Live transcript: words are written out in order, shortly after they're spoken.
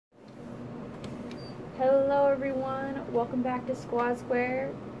Hello everyone, welcome back to Squad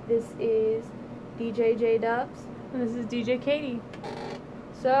Square. This is DJ J Dubs. And this is DJ Katie.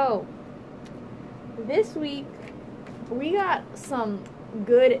 So, this week we got some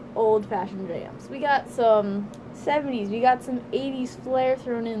good old-fashioned jams. We got some 70s, we got some 80s flair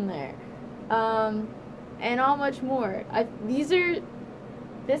thrown in there. And all much more. This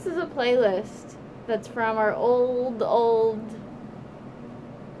is a playlist that's from our old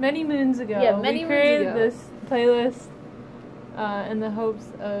Many moons ago, we created this playlist in the hopes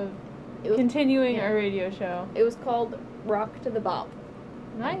of continuing our radio show. It was called Rock to the Bop.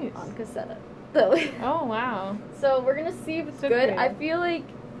 Nice. On cassette. So, oh wow. So we're gonna see if it's So good. creative. I feel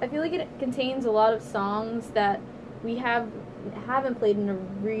like it contains a lot of songs that we haven't played in a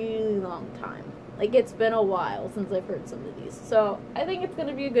really long time. Like, it's been a while since I've heard some of these. So I think it's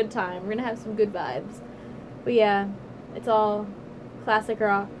gonna be a good time. We're gonna have some good vibes. But yeah, it's all classic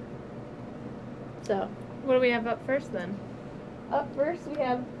rock. So, What do we have up first then? up first we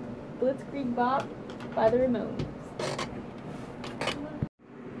have Blitzkrieg Bop by the Ramones.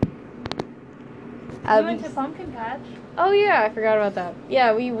 We went to Pumpkin Patch. Oh yeah, I forgot about that.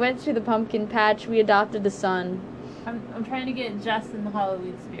 Yeah, we went to the pumpkin patch. We adopted the son. I'm trying to get Jess in the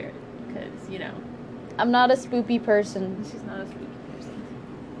Halloween spirit because, you know, I'm not a spoopy person, she's not a spooky person.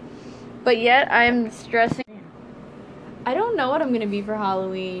 but yet I'm stressing. I don't know what I'm gonna be for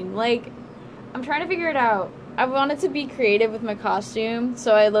Halloween. Like, I'm trying to figure it out. I wanted to be creative with my costume,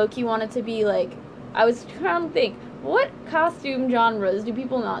 so I low-key wanted to be like, I was trying to think, what costume genres do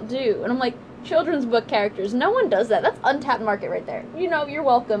people not do? And I'm like, children's book characters. No one does that. That's untapped market right there. You know, you're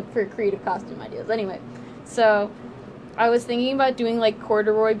welcome for creative costume ideas. Anyway, so I was thinking about doing like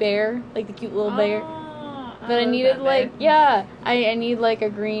corduroy bear, like the cute little bear. But I needed like, yeah, I need like a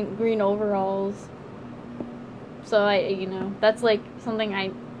green overalls. So that's like something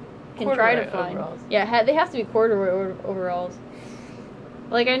I can try to find. Overalls. Yeah, they have to be corduroy overalls.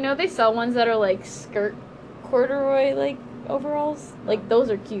 Like, I know they sell ones that are like skirt corduroy like overalls. Like, those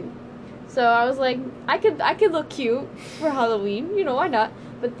are cute. So I was like, I could look cute for Halloween. You know, why not?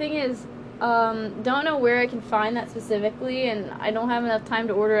 But the thing is, don't know where I can find that specifically, and I don't have enough time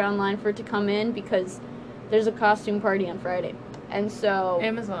to order it online for it to come in because there's a costume party on Friday. And so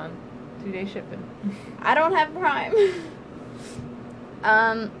Amazon, 2-day shipping. I don't have Prime.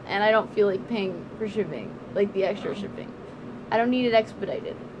 And I don't feel like paying for shipping, like the extra shipping. I don't need it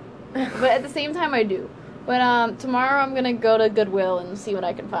expedited. But at the same time, I do. But tomorrow I'm gonna go to Goodwill and see what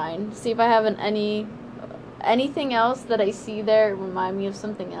I can find. See if I have anything else that I see there remind me of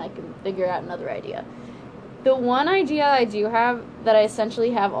something, and I can figure out another idea. The one idea I do have that I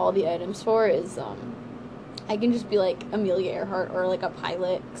essentially have all the items for is I can just be like Amelia Earhart or like a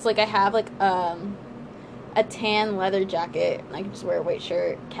pilot. 'Cause like I have like a tan leather jacket, and I can just wear a white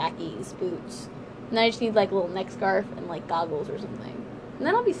shirt, khakis, boots, and then I just need like a little neck scarf and like goggles or something, and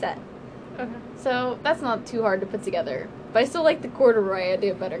then I'll be set. Okay. So that's not too hard to put together, but I still like the corduroy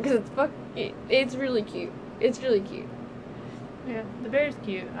idea better because it's really cute. It's really cute. Yeah, the bear's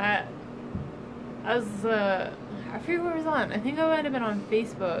cute. I forget what it was on. I think I might have been on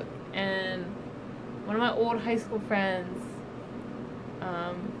Facebook, and one of my old high school friends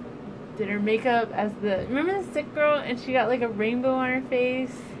did her makeup as remember the sick girl, and she got like a rainbow on her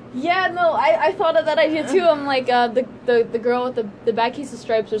face. Yeah, no, I thought of that idea too. I'm like the girl with the back case of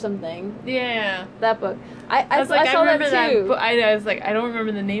stripes or something. Yeah, That book. I saw remember that too. I was like, I don't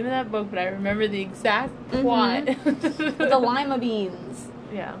remember the name of that book, but I remember the exact plot. With the lima beans.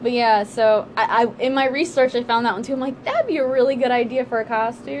 Yeah. But yeah, so I in my research I found that one too. I'm like, that'd be a really good idea for a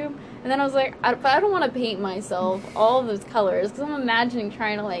costume. And then I was like, but I don't want to paint myself all of those colors because I'm imagining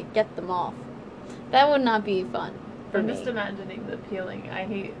trying to like get them off. That would not be fun for I'm me. just imagining the peeling. I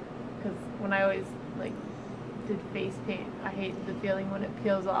hate, because when I always like did face paint, I hate the feeling when it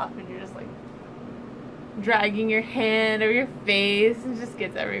peels off and you're just like dragging your hand over your face and it just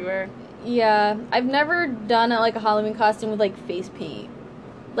gets everywhere. Yeah, I've never done like a Halloween costume with like face paint.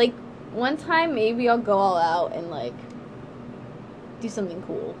 Like, one time maybe I'll go all out and like do something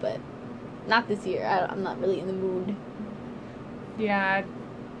cool, but not this year. I'm not really in the mood. Yeah,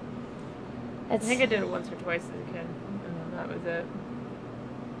 I It's, think I did it once or twice as a kid, and then that was it.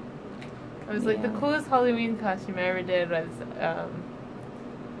 It was like the Yeah. coolest Halloween costume I ever did was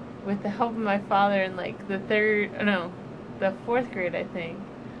with the help of my father in like the fourth grade, I think.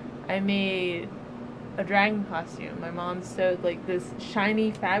 I made a dragon costume. My mom sewed like this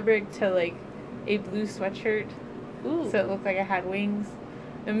shiny fabric to like a blue sweatshirt, ooh. so it looked like I had wings.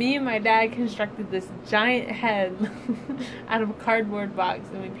 And me and my dad constructed this giant head out of a cardboard box,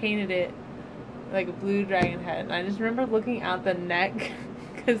 and we painted it like a blue dragon head. And I just remember looking out the neck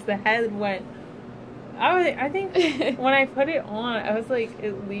because the head went I think when I put it on, I was like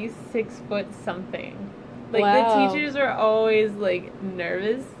at least 6 foot something. Like Wow. the teachers are always like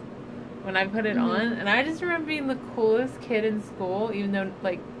nervous when I put it Mhm. on, and I just remember being the coolest kid in school, even though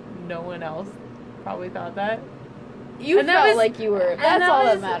like no one else probably thought that. You And that felt was- like you were. and That's that all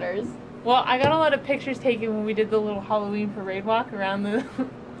was- that matters. Well, I got a lot of pictures taken when we did the little Halloween parade walk around the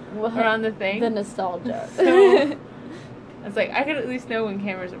around the thing. The nostalgia. So- It's like I could at least know when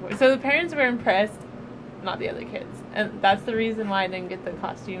cameras are pointing. So the parents were impressed, not the other kids, and that's the reason why I didn't get the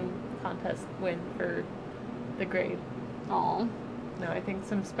costume contest win for the grade. Aw. No, I think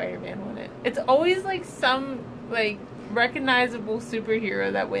some Spider-Man won it. It's always like some like recognizable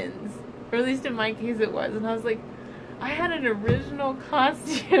superhero that wins, or at least in my case it was. And I was like, I had an original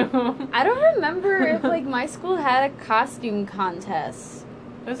costume. I don't remember if like my school had a costume contest.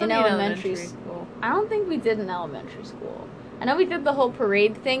 It was in only elementary school. I don't think we did in elementary school. I know we did the whole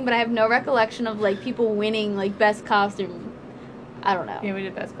parade thing, but I have no recollection of like people winning like best costume. I don't know. Yeah, we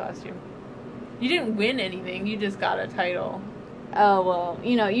did best costume. You didn't win anything. You just got a title. Oh well,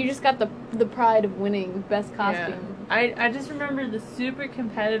 you just got the pride of winning best costume. Yeah. I just remember the super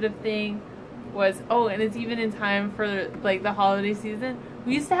competitive thing was, and it's even in time for like the holiday season.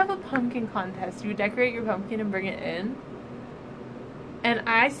 We used to have a pumpkin contest. You would decorate your pumpkin and bring it in. And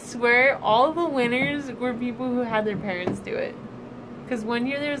I swear all the winners were people who had their parents do it. Because one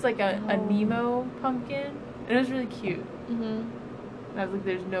year there was like a Nemo pumpkin, and it was really cute. Mhm. And I was like,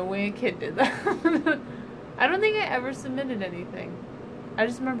 there's no way a kid did that. I don't think I ever submitted anything. I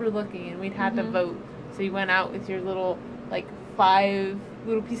just remember looking, and we'd had to Mhm. vote. So you went out with your little, like, 5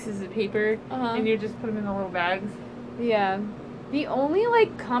 little pieces of paper, Uh-huh. and you just put them in the little bags. Yeah. The only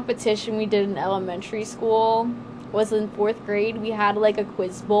like competition we did in elementary school was in 4th grade. We had like a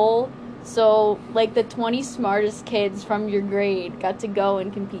quiz bowl. So like the 20 smartest kids from your grade got to go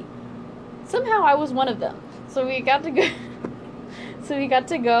and compete. Somehow I was one of them. So we got to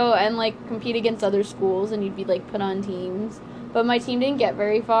go and like compete against other schools, and you'd be like put on teams. But my team didn't get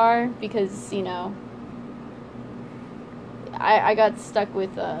very far because, I got stuck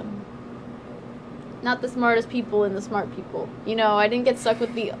with not the smartest people and the smart people. I didn't get stuck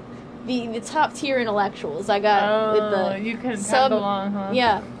with the top tier intellectuals. I got with the you couldn't sub- tag along, huh?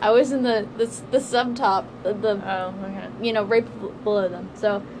 yeah. I was in the sub top, the Oh, okay. right below them.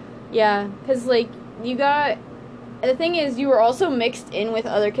 So yeah, because like the thing is, you were also mixed in with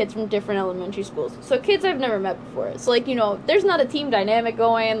other kids from different elementary schools. So kids I've never met before. So like there's not a team dynamic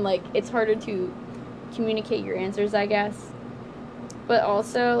going. Like it's harder to communicate your answers, I guess. But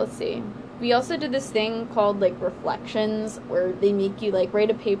also, let's see. We also did this thing called, like, reflections, where they make you, like,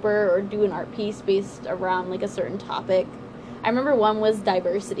 write a paper or do an art piece based around, like, a certain topic. I remember one was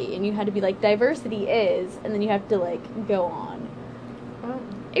diversity, and you had to be like, diversity is, and then you have to, like, go on. Oh.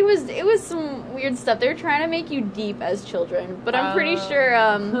 It was some weird stuff. They were trying to make you deep as children, but I'm pretty sure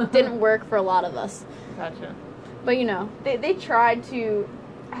didn't work for a lot of us. Gotcha. But, they tried to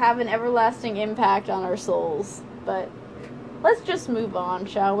have an everlasting impact on our souls, but... Let's just move on,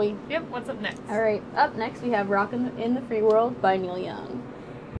 shall we? Yep, what's up next? Alright, up next we have Rockin' in the Free World by Neil Young.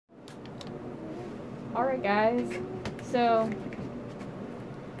 Alright guys, so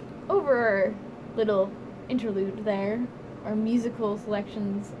over our little interlude there, our musical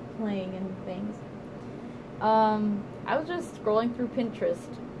selections playing and things, I was just scrolling through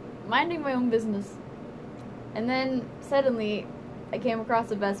Pinterest, minding my own business, and then suddenly I came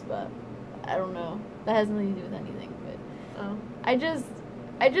across a Vespa. I don't know, that has nothing to do with anything. Oh. I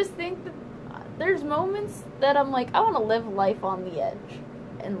just think that there's moments that I'm like, I want to live life on the edge,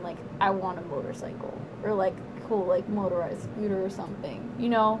 and like I want a motorcycle or like cool like motorized scooter or something.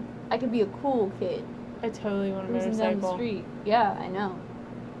 I could be a cool kid I totally want a cruising down the motorcycle. street. Yeah, I know.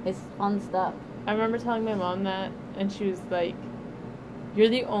 It's fun stuff. I remember telling my mom that, and she was like, "You're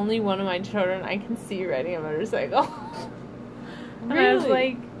the only one of my children I can see riding a motorcycle." And I was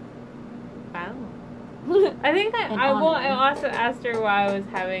Really? like, "Wow." I think An I honor. also asked her why I was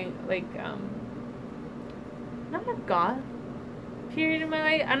having like not a goth period in my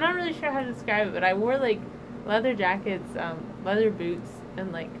life. I'm not really sure how to describe it, but I wore like leather jackets, leather boots,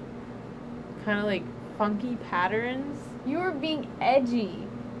 and like kind of like funky patterns. You were being edgy.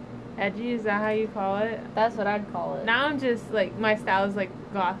 Edgy, is that how you call it? That's what I'd call it. Now I'm just like, my style is like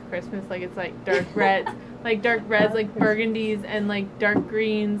goth Christmas, like it's like dark reds, like burgundies and like dark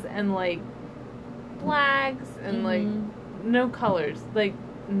greens and like blacks and like no colors, like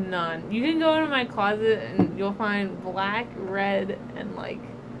none. You can go into my closet and you'll find black, red, and like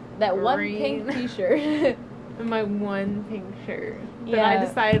that one green. pink t-shirt. and my one pink shirt that Yeah. I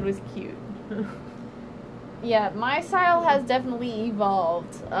decided was cute. Yeah, my style has definitely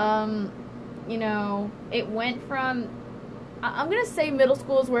evolved. you know, it went from, I'm going to say middle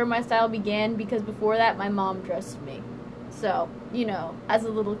school is where my style began, because before that, my mom dressed me. So, you know, as a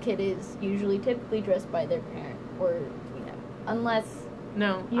little kid is usually typically dressed by their parent, or, you know, unless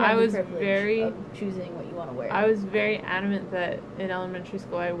No, you have I the was privilege very of choosing what you want to wear. I was very adamant that in elementary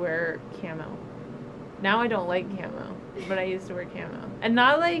school I wear camo. Now I don't like camo, but I used to wear camo. And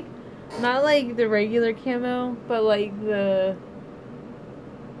not like the regular camo, but like the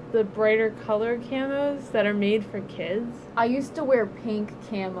brighter color camos that are made for kids. I used to wear pink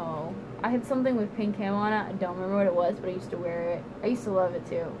camo. I had something with pink camo on it. I don't remember what it was, but I used to wear it. I used to love it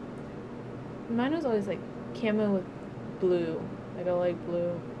too. Mine was always like camo with blue. I don't like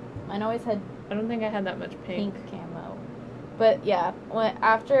blue. Mine always had I don't think I had that much pink. camo. But yeah,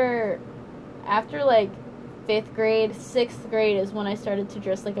 after like 5th grade, 6th grade is when I started to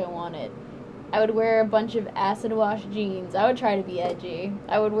dress like I wanted. I would wear a bunch of acid wash jeans. I would try to be edgy.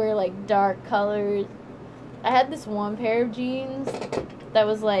 I would wear like dark colors. I had this one pair of jeans that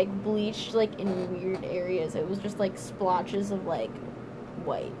was like bleached like in weird areas. It was just like splotches of like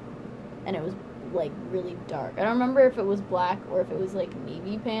white, and it was like really dark. I don't remember if it was black or if it was like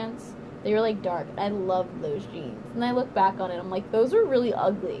navy pants. They were like dark. I loved those jeans. And I look back on it, I'm like, those are really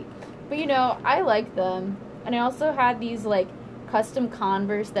ugly. But you know, I like them. And I also had these like custom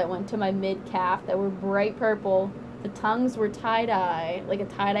Converse that went to my mid-calf that were bright purple. The tongues were tie-dye, like a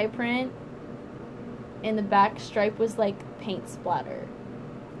tie-dye print. And the back stripe was like paint splatter.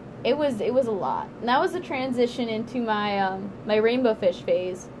 It was a lot. And that was a transition into my my rainbow fish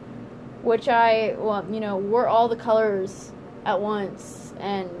phase, which I wore all the colors at once,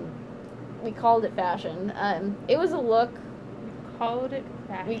 and we called it fashion. It was a look. We called it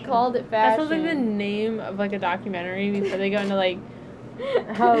fashion. That sounds like the name of like a documentary before they go into like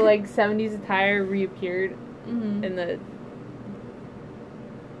how like 70s attire reappeared in the.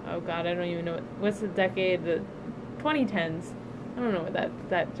 Oh God, I don't even know what's the decade. The 2010s. I don't know what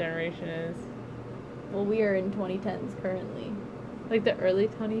that generation is. Well, we are in 2010s currently. Like the early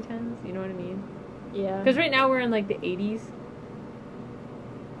 2010s, you know what I mean? Yeah. Because right now we're in like the 80s.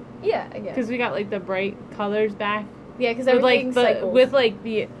 Yeah, I guess. Because we got like the bright colors back. Yeah, because everything cycles. With like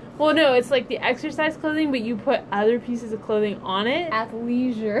the, well, no, it's like the exercise clothing, but you put other pieces of clothing on it.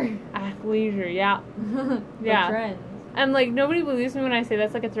 Athleisure, yeah. Yeah. Trends. And like nobody believes me when I say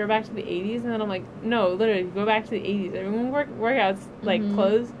that's like a throwback to the 80s, and then I'm like, no, literally, go back to the 80s. Everyone workouts like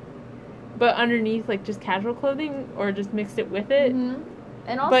clothes, but underneath like just casual clothing or just mixed it with it.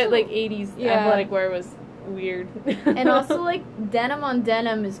 And also, but like 80s athletic wear was weird. And also like denim on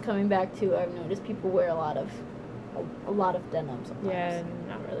denim is coming back too. I've noticed people wear a lot of denim sometimes. Yeah,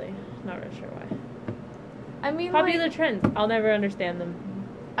 not really sure why. I mean, popular like, trends. I'll never understand them.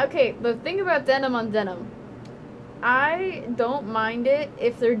 Okay, the thing about denim on denim, I don't mind it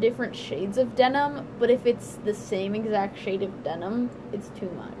if they're different shades of denim, but if it's the same exact shade of denim, it's too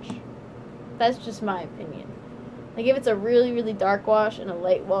much. That's just my opinion. Like, if it's a really, really dark wash and a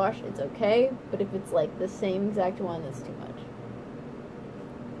light wash, it's okay, but if it's, like, the same exact one, that's too much.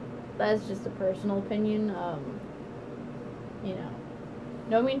 That's just a personal opinion.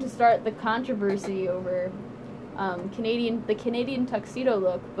 No mean to start the controversy over the Canadian tuxedo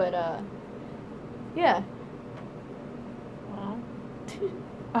look, but, yeah.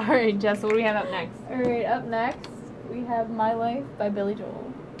 Alright, Jess, what do we have up next? Alright, up next, we have My Life by Billy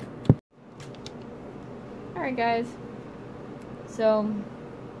Joel. Alright, guys. So,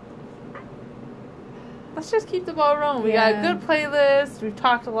 let's just keep the ball rolling. We got a good playlist. We've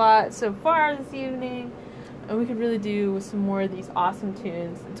talked a lot so far this evening. And we could really do some more of these awesome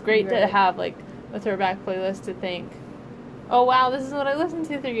tunes. It's great to have, like, a throwback playlist to think, oh, wow, this is what I listened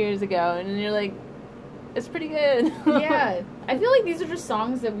to 3 years ago. And then you're like, it's pretty good. Yeah. I feel like these are just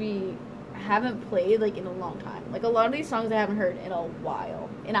songs that we haven't played, like, in a long time. Like, a lot of these songs I haven't heard in a while.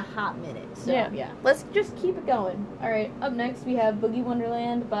 In a hot minute. So, yeah. Let's just keep it going. Alright, up next we have Boogie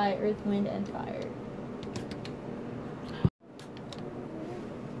Wonderland by Earth, Wind, and Fire.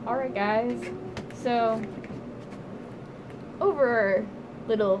 Alright, guys. So, over our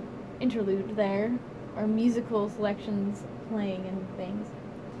little interlude there, our musical selections playing and things,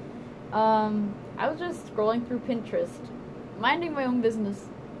 I was just scrolling through Pinterest, minding my own business,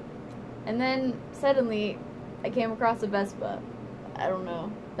 and then suddenly I came across a Vespa. I don't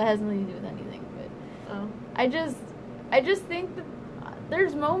know. That has nothing to do with anything, but I just think that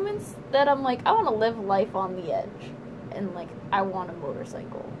there's moments that I'm like, I want to live life on the edge, and like I want a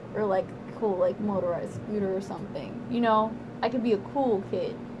motorcycle or like cool like motorized scooter or something. You know, I could be a cool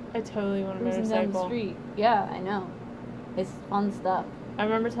kid. I totally want a cruising motorcycle. down the street. Yeah, I know. It's fun stuff. I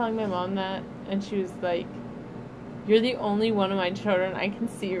remember telling my mom that, and she was like, "You're the only one of my children I can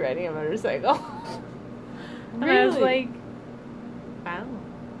see riding a motorcycle." And Really? I was like, "Wow."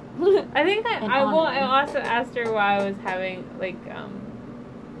 I think I also asked her why I was having like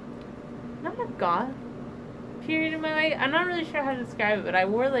not a goth period in my life. I'm not really sure how to describe it, but I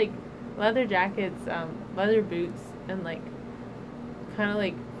wore like leather jackets, leather boots, and like kind of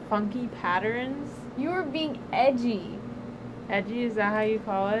like funky patterns. You were being edgy. Edgy, is that how you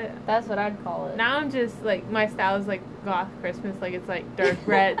call it? That's what I'd call it. Now I'm just like, my style is like goth Christmas, like it's like dark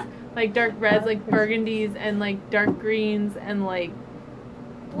reds, like burgundies and like dark greens and like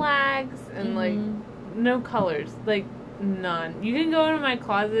blacks and like no colors, like none. You can go into my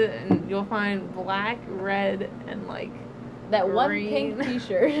closet and you'll find black, red, and like that green. one pink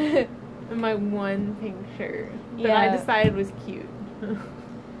t-shirt. And my one pink shirt that Yeah. I decided was cute.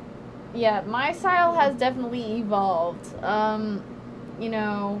 Yeah, my style has definitely evolved. You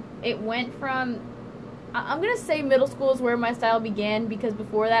know, it went from, I'm gonna say middle school is where my style began, because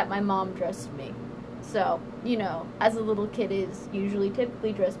before that my mom dressed me. So, you know, as a little kid is usually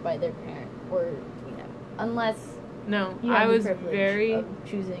typically dressed by their parent, or, you know, unless No, you have I was the privilege very of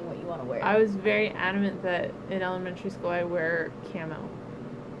choosing what you want to wear. I was very adamant that in elementary school I wear camo.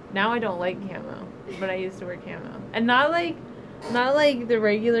 Now I don't like camo, but I used to wear camo. And not like the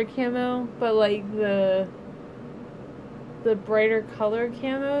regular camo, but like the brighter color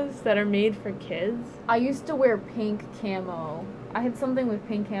camos that are made for kids. I used to wear pink camo. I had something with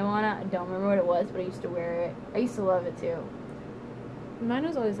pink camo on it. I don't remember what it was, but I used to wear it. I used to love it too. Mine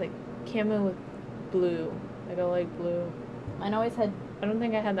was always like camo with blue. I don't like blue. Mine always had I don't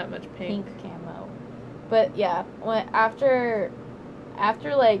think I had that much pink. camo. But yeah, after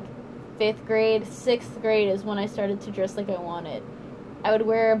like 5th grade, 6th grade is when I started to dress like I wanted. I would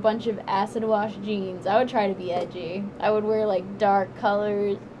wear a bunch of acid wash jeans. I would try to be edgy. I would wear like dark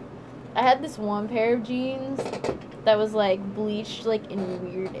colors. I had this one pair of jeans that was like bleached like in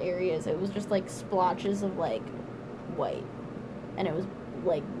weird areas. It was just like splotches of like white. And it was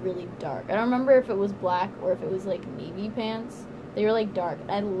like really dark. I don't remember if it was black or if it was like navy pants. They were like dark.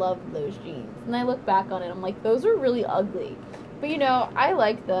 I loved those jeans. And I look back on it, I'm like, those were really ugly. But you know, I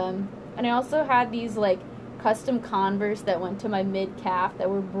like them. And I also had these like custom Converse that went to my mid-calf that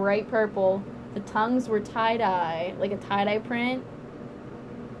were bright purple. The tongues were tie-dye, like a tie-dye print.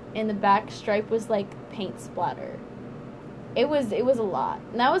 And the back stripe was like paint splatter. It was a lot.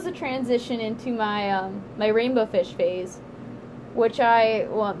 And that was a transition into my my rainbow fish phase, which I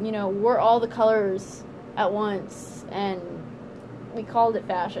wore all the colors at once, and we called it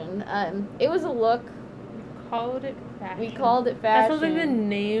fashion. It was a look. We called it fashion. That sounds like the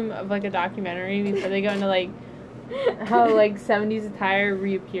name of like a documentary before they go into like how like 70s attire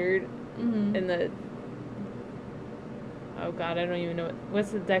reappeared in the, oh god, I don't even know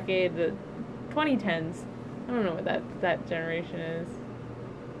what's the decade, the 2010s. I don't know what that generation is.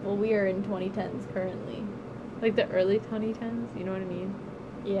 Well, we are in 2010s currently. Like the early 2010s, you know what I mean?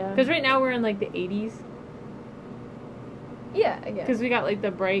 Yeah. Because right now we're in like the 80s. Yeah, I guess. Because we got like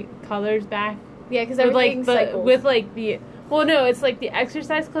the bright colors back. Yeah, because with everything like cycles. with like the, well, no, it's like the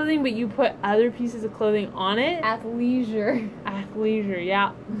exercise clothing, but you put other pieces of clothing on it. Athleisure. Athleisure,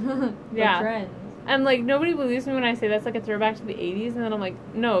 yeah. The Yeah. trends. And like nobody believes me when I say that's like a throwback to the 80s, and then I'm like,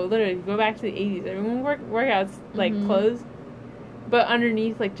 no, literally, go back to the 80s. Everyone workouts like clothes, but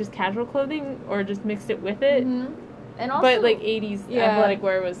underneath like just casual clothing, or just mixed it with it. And also, but like 80s athletic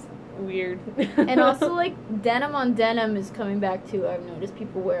wear was weird. And also like denim on denim is coming back too. I've noticed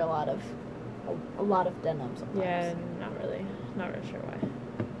people wear a lot of denim sometimes. Yeah, not really sure why.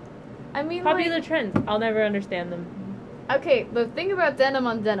 I mean, Popular like, trends, I'll never understand them. okay, the thing about denim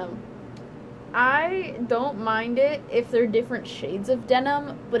on denim, I don't mind it if they're different shades of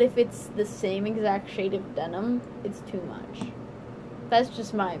denim, but if it's the same exact shade of denim, it's too much. That's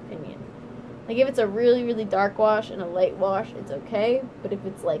just my opinion. Like, if it's a really, really dark wash and a light wash, it's okay, but if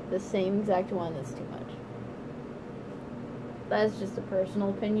it's, like, the same exact one, it's too much. That's just a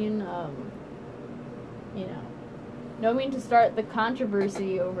personal opinion. You know, no mean to start the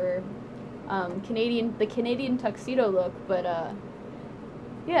controversy over the Canadian tuxedo look, but,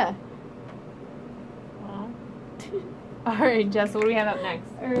 yeah. Wow. Alright, Jess, what do we have up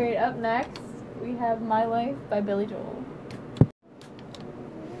next? Alright, up next, we have My Life by Billy Joel.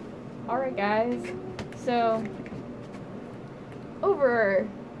 Alright, guys, so, over our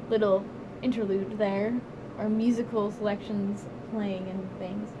little interlude there, our musical selections playing and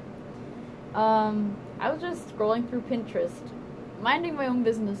things, I was just scrolling through Pinterest, minding my own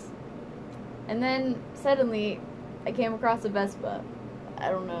business, and then, suddenly, I came across a Vespa. I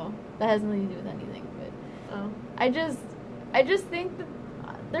don't know, that has nothing to do with anything, but, Oh. I just think that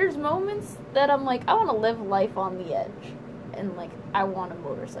there's moments that I'm like, I want to live life on the edge, and like I want a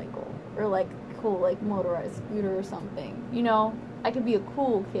motorcycle or like cool like motorized scooter or something. You know, I could be a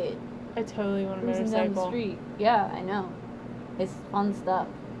cool kid I totally want a cruising down the motorcycle. street. Yeah, I know. It's fun stuff.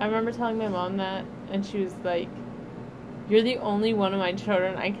 I remember telling my mom that, and she was like, "You're the only one of my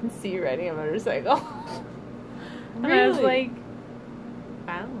children I can see riding a motorcycle." And I was Really? like,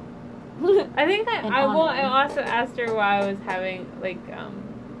 "Wow." I think I also asked her why I was having like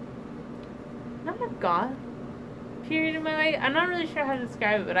not a goth period in my life. I'm not really sure how to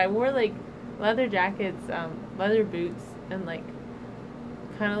describe it, but I wore like leather jackets, leather boots, and like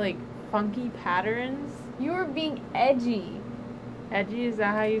kind of like funky patterns. You were being edgy. Edgy, is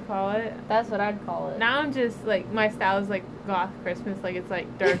that how you call it? That's what I'd call it. Now I'm just like, my style is like goth Christmas, like it's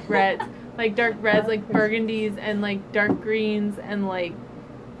like dark reds, like like burgundies and like dark greens and like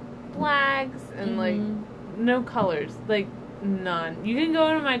blacks and like no colors, like none. You can go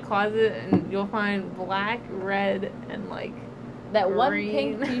into my closet and you'll find black, red, and like that green.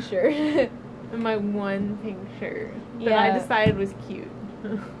 one pink t-shirt. And my one pink shirt that Yeah. I decided was cute.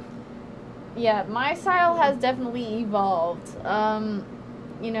 Yeah, my style has definitely evolved.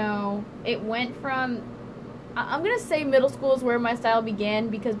 You know, it went from, I'm gonna say middle school is where my style began,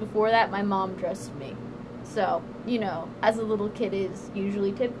 because before that my mom dressed me. So, you know, as a little kid is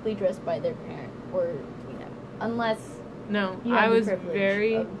usually typically dressed by their parent, or, you know, unless No, you have I the was privilege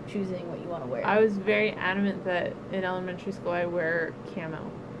very of choosing what you want to wear. I was very adamant that in elementary school I wear camo.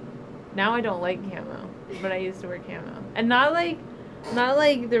 Now I don't like camo, but I used to wear camo. And not like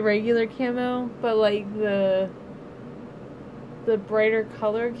the regular camo, but like the brighter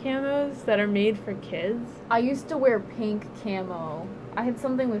color camos that are made for kids. I used to wear pink camo. I had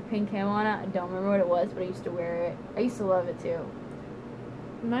something with pink camo on it. I don't remember what it was, but I used to wear it. I used to love it too.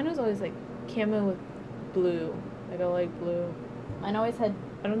 Mine was always like camo with blue. Like I like blue. Mine always had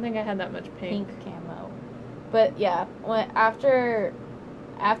I don't think I had that much pink camo. But yeah, after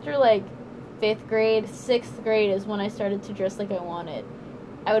like 5th grade, 6th grade is when I started to dress like I wanted.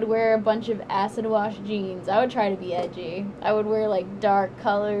 I would wear a bunch of acid wash jeans. I would try to be edgy. I would wear like dark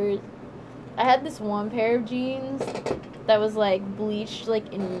colors. I had this one pair of jeans that was like bleached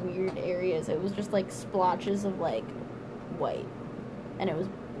like in weird areas. It was just like splotches of like white, and it was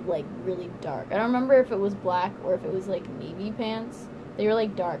like really dark. I don't remember if it was black or if it was like navy pants. They were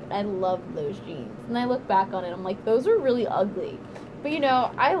like dark. I loved those jeans. And I look back on it, I'm like, those were really ugly. But you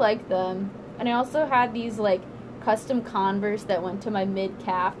know, I liked them. And I also had these like custom Converse that went to my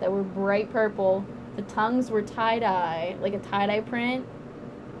mid-calf that were bright purple. The tongues were tie-dye, like a tie-dye print.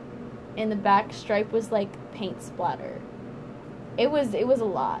 And the back stripe was like paint splatter. It was a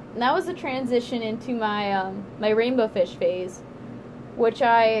lot. And that was a transition into my my rainbow fish phase, which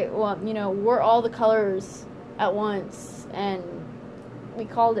I wore all the colors at once, and we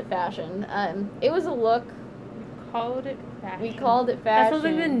called it fashion. It was a look. We called it fashion. That sounds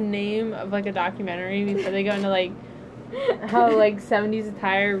like the name of like a documentary before they go into like how like 70s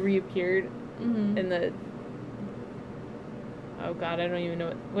attire reappeared in the, oh god, I don't even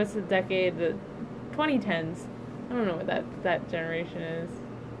know what's the decade, the 2010s. I don't know what that generation is.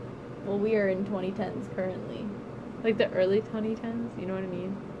 Well, we are in 2010s currently. Like the early 2010s, you know what I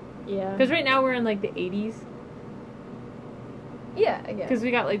mean? Yeah. Because right now we're in like the 80s. Yeah, I guess. Because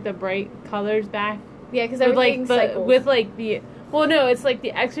we got like the bright colors back. Yeah, because with everything like cycles. with like the, well, no, it's like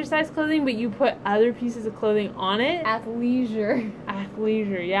the exercise clothing, but you put other pieces of clothing on it. Athleisure.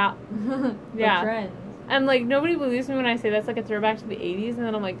 Athleisure, yeah. The Yeah. trends. And like nobody believes me when I say that's like a throwback to the 80s, and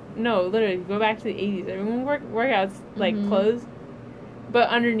then I'm like, no, literally, go back to the 80s. Everyone workouts like clothes, but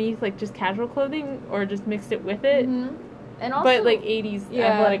underneath like just casual clothing or just mixed it with it. And also, but like 80s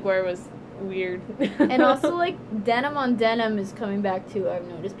athletic wear was weird. And also like denim on denim is coming back too. I've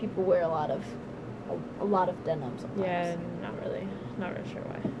noticed people wear a lot of denim sometimes. Yeah, not really sure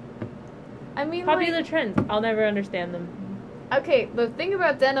why. I mean, Popular trends, I'll never understand them. Okay, the thing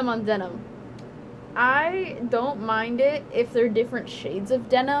about denim on denim, I don't mind it if they're different shades of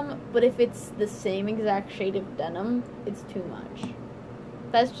denim, but if it's the same exact shade of denim, it's too much.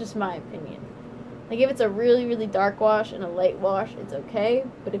 That's just my opinion. Like, if it's a really, really dark wash and a light wash, it's okay,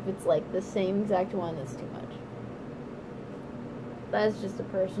 but if it's, like, the same exact one, it's too much. That's just a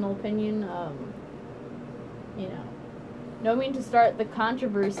personal opinion. No mean to start the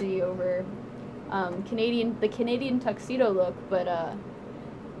controversy over the Canadian tuxedo look, but,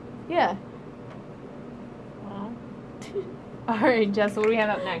 yeah. Alright, Jess, what do we have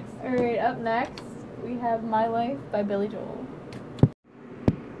up next? Alright, up next, we have My Life by Billy Joel.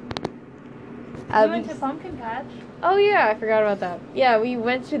 We went to Pumpkin Patch. Oh yeah, I forgot about that. Yeah, we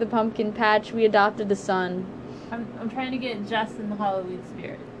went to the pumpkin patch. We adopted the son. I'm trying to get Jess in the Halloween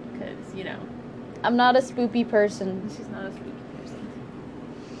spirit. I'm not a spoopy person. she's not a spooky person.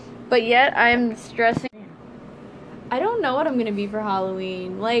 But yet, I'm stressing. I don't know what I'm gonna be for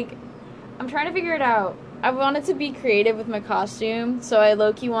Halloween. Like, I'm trying to figure it out. I wanted to be creative with my costume, so I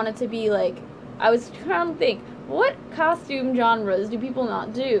low-key wanted to be like, I was trying to think, what costume genres do people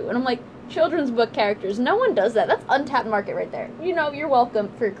not do? And I'm like, children's book characters. No one does that. That's untapped market right there. You're welcome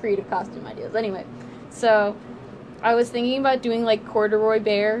for creative costume ideas. Anyway, so I was thinking about doing like corduroy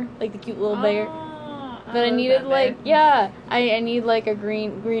bear, like the cute little bear. But I needed I need like a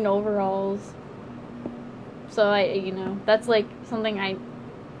green overalls. So that's like something I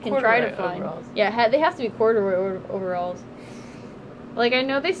can try to find. Overalls. Yeah, they have to be corduroy overalls. Like I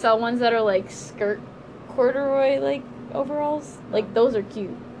know they sell ones that are like skirt corduroy like overalls. Like those are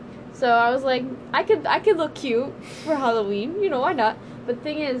cute. So I was like, I could look cute for Halloween. Why not? But the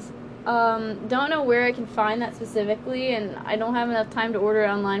thing is, don't know where I can find that specifically, and I don't have enough time to order it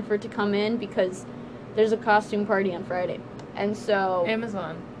online for it to come in because there's a costume party on Friday. And so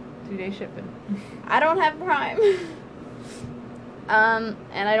Amazon, 2-day shipping. I don't have Prime. And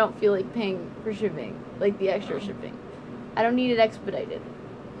I don't feel like paying for shipping, like the extra shipping. I don't need it expedited.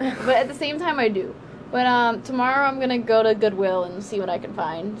 But at the same time I do. But tomorrow I'm gonna go to Goodwill and see what I can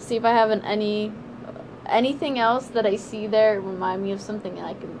find. See if I have anything else that I see there remind me of something and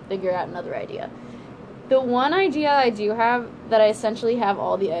I can figure out another idea. The one idea I do have that I essentially have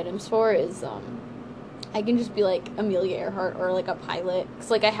all the items for is I can just be like Amelia Earhart or like a pilot.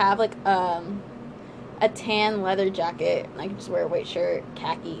 Cause like I have like a tan leather jacket and I can just wear a white shirt,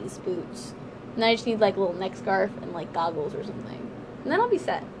 khakis, boots. And then I just need like a little neck scarf and like goggles or something. And then I'll be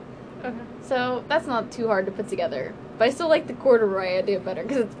set. Okay. So that's not too hard to put together. But I still like the corduroy idea better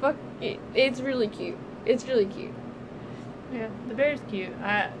because it's really cute. It's really cute. Yeah, the bear's cute.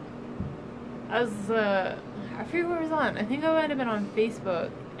 I forget what it was on. I think I might have been on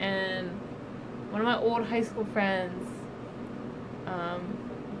Facebook, and one of my old high school friends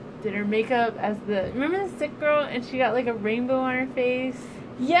did her makeup as remember the sick girl, and she got like a rainbow on her face.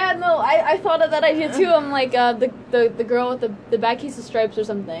 Yeah, no, I thought of that idea too. I'm like the girl with the back case of stripes or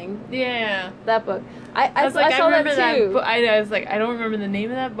something. Yeah, that book. I saw remember that too. I was like, I don't remember the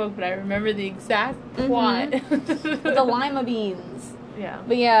name of that book, but I remember the exact plot. With the lima beans. Yeah.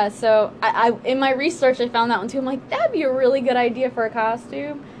 But yeah, so I in my research I found that one too. I'm like, that'd be a really good idea for a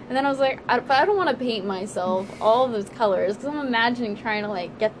costume. And then I was like, but I don't want to paint myself all of those colors because I'm imagining trying to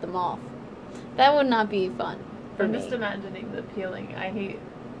like get them off. That would not be fun for me. I'm just imagining the peeling. I hate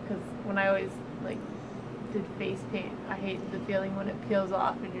because when I always like did face paint, I hate the feeling when it peels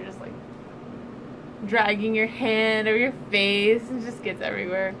off and you're just like dragging your hand over your face and it just gets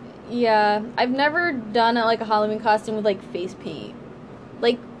everywhere. Yeah, I've never done like a Halloween costume with like face paint.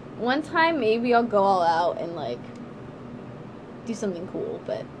 Like one time maybe I'll go all out and like do something cool,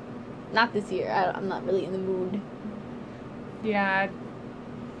 but not this year. I'm not really in the mood. Yeah,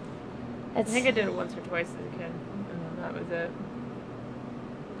 I think I did it once or twice as a kid, and then that was it.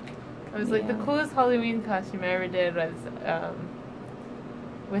 It was like the coolest Halloween costume I ever did was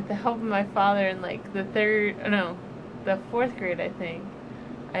with the help of my father in like the 4th grade, I think.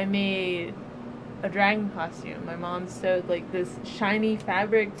 I made a dragon costume. My mom sewed like this shiny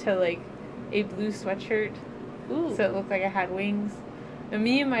fabric to like a blue sweatshirt. Ooh. So it looked like I had wings. And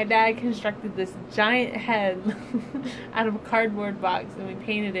me and my dad constructed this giant head out of a cardboard box, and we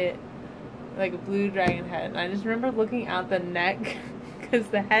painted it like a blue dragon head. And I just remember looking out the neck because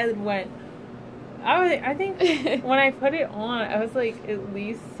the head went. I think when I put it on, I was like at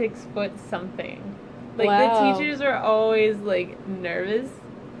least 6 foot something. Like wow. The teachers were always like nervous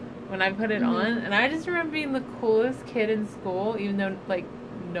when I put it on, and I just remember being the coolest kid in school, even though like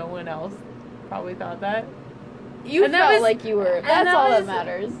no one else probably thought that. You felt like you were. That's all that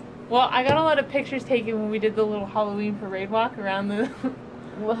matters. Well, I got a lot of pictures taken when we did the little Halloween parade walk around the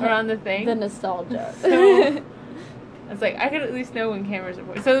around the thing. The nostalgia. So, I was like, I could at least know when cameras are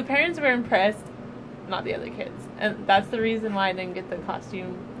working. So the parents were impressed, not the other kids. And that's the reason why I didn't get the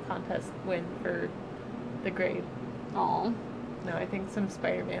costume contest win for the grade. Aw. No, I think some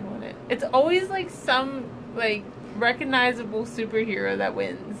Spider-Man won it. It's always like some like recognizable superhero that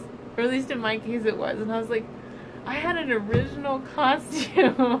wins. Or at least in my case it was. And I was like, I had an original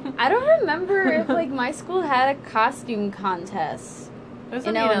costume. I don't remember if like my school had a costume contest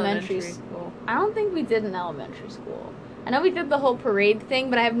in elementary school. I don't think we did in elementary school. I know we did the whole parade thing,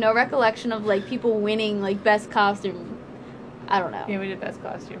 but I have no recollection of like people winning like best costume. I don't know. Yeah, we did best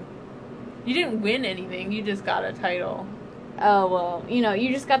costume. You didn't win anything. You just got a title. Oh well,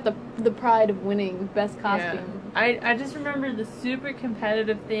 you just got the pride of winning best costume. Yeah. I just remember the super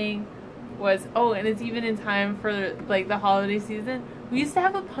competitive thing was and it's even in time for like the holiday season We used to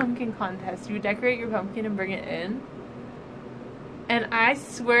have a pumpkin contest. You would decorate your pumpkin and bring it in. And I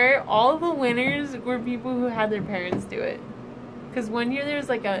swear all the winners were people who had their parents do it. Because one year there was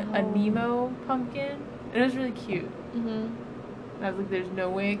like a Nemo pumpkin. And it was really cute. Mm-hmm. And I was like, there's no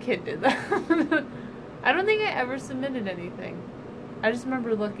way a kid did that. I don't think I ever submitted anything. I just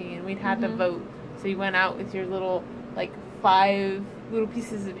remember looking and we'd had to vote. So you went out with your little, like, 5 little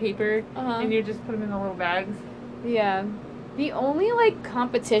pieces of paper. And you just put them in the little bags. Yeah. The only, like,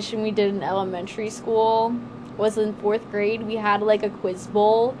 competition we did in elementary school was in 4th grade. We had, like, a quiz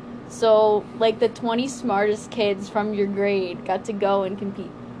bowl. So, like, the 20 smartest kids from your grade got to go and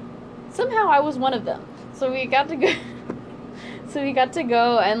compete. Somehow I was one of them. So we got to go... So we got to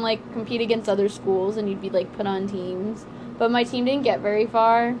go and, like, compete against other schools, and you'd be, like, put on teams. But my team didn't get very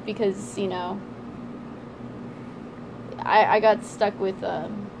far because, you know, I got stuck with,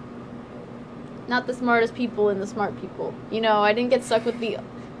 not the smartest people and the smart people. You know, I didn't get stuck with the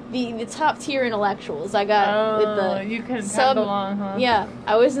top tier intellectuals. I got with the you couldn't tag along, huh? Yeah,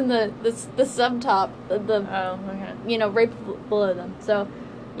 I was in the sub top, okay. You know, right below them. So,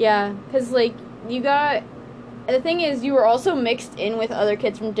 yeah, because, like, you got... The thing is, you were also mixed in with other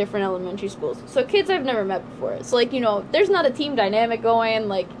kids from different elementary schools. So kids I've never met before. So, like, you know, there's not a team dynamic going.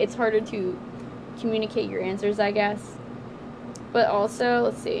 Like, it's harder to communicate your answers, I guess. But also,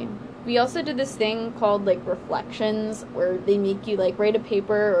 let's see. We also did this thing called, like, reflections, where they make you, like, write a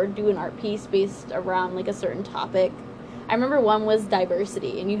paper or do an art piece based around, like, a certain topic. I remember one was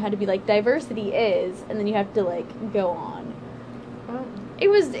diversity, and you had to be like, diversity is, and then you have to, like, go on. Oh. It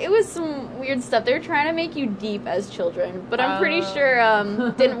was some weird stuff. They were trying to make you deep as children, but I'm pretty sure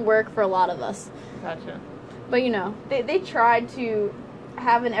didn't work for a lot of us. Gotcha. But, you know, they tried to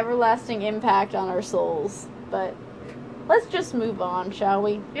have an everlasting impact on our souls. But let's just move on, shall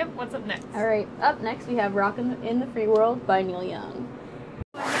we? Yep, what's up next? All right, up next we have Rockin' in the Free World by Neil Young.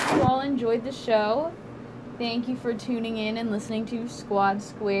 I hope you all enjoyed the show. Thank you for tuning in and listening to Squad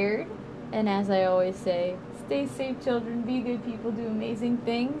Squared. And as I always say, stay safe, children, be good people, do amazing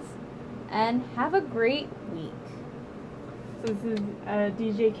things, and have a great week. So this is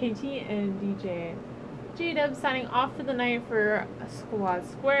DJ KT and DJ J-Dub signing off for the night for Squad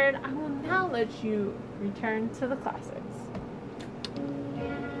Squared. I will now let you return to the classics.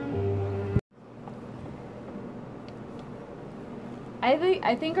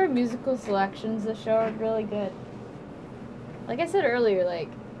 I think our musical selections this show are really good. Like I said earlier, like,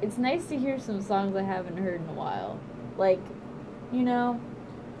 it's nice to hear some songs I haven't heard in a while. Like, you know,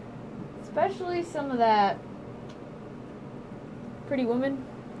 especially some of that Pretty Woman.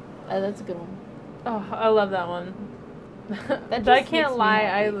 That's a good one. Oh, I love that one. That I just can't makes me lie,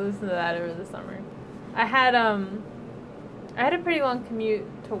 happy. I listened to that over the summer. I had a pretty long commute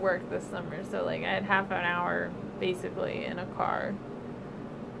to work this summer, so like I had half an hour basically in a car.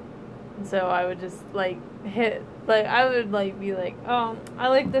 And so I would just like I would like be like, oh, I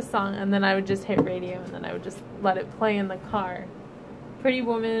like this song, and then I would just hit radio, and then I would just let it play in the car. Pretty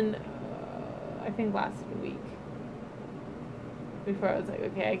Woman, I think lasted a week before I was like,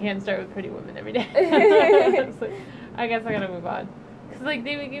 okay, I can't start with Pretty Woman every day. I was like, I guess I gotta move on. Cause like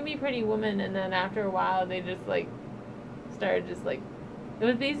they would give me Pretty Woman, and then after a while they just like started just like, it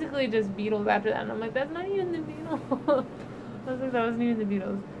was basically just Beatles after that, and I'm like, that's not even the Beatles. I was like, that wasn't even the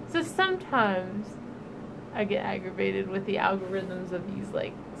Beatles. So sometimes I get aggravated with the algorithms of these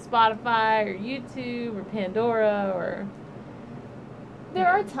like Spotify or YouTube or Pandora or... There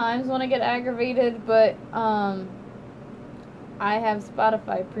are times when I get aggravated, but I have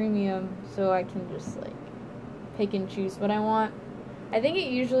Spotify Premium, so I can just like pick and choose what I want. I think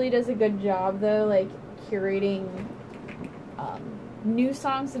it usually does a good job though, like curating new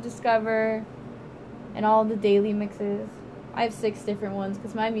songs to discover and all the daily mixes. I have 6 different ones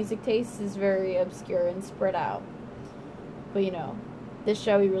because my music taste is very obscure and spread out. But you know, this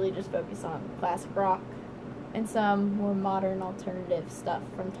show we really just focus on classic rock and some more modern alternative stuff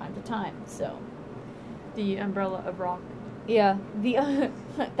from time to time. So, The Umbrella of Rock. yeah,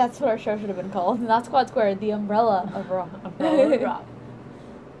 that's what our show should have been called. Not Squad Square, The Umbrella of Rock. Umbrella of Rock.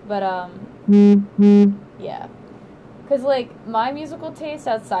 But yeah, because like my musical taste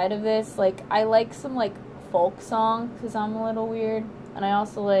outside of this, like I like some like folk songs because I'm a little weird, and I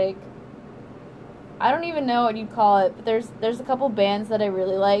also like, I don't even know what you'd call it, but there's a couple bands that I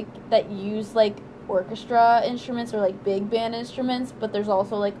really like that use like orchestra instruments or like big band instruments, but there's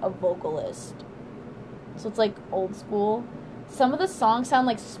also like a vocalist, so it's like old school. Some of the songs sound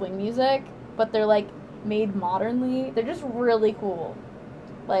like swing music, but they're like made modernly. They're just really cool.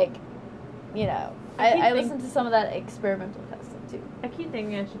 Like, you know, I listen to some of that experimental kind of stuff too. I keep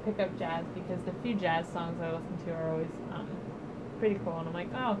thinking I should pick up jazz because the few jazz songs I listen to are always pretty cool. And I'm like,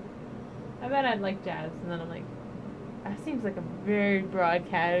 oh, I bet I'd like jazz. And then I'm like, that seems like a very broad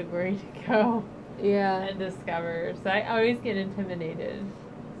category to go Yeah. and discover. So I always get intimidated.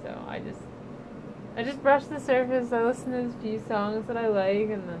 So I just brush the surface. I listen to a few songs that I like,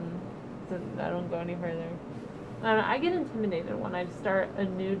 and then I don't go any further. I get intimidated when I start a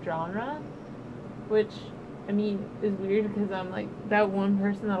new genre, which, I mean, is weird because I'm like that one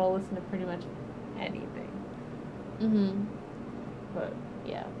person that'll listen to pretty much anything. Mhm. But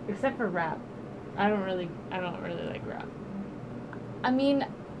Yeah. except for rap, I don't really like rap. I mean,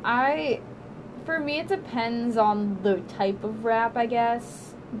 for me, it depends on the type of rap, I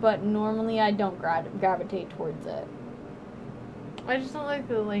guess. But normally, I don't gravitate towards it. I just don't like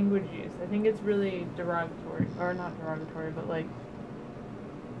the language use. I think it's really derogatory, or not derogatory, but like,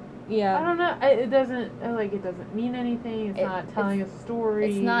 Yeah. I don't know. It doesn't mean anything. It's not telling a story.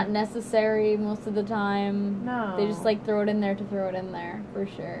 It's not necessary most of the time. No. They just like throw it in there to throw it in there, for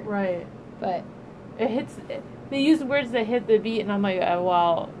sure. Right. But they use words that hit the beat, and I'm like,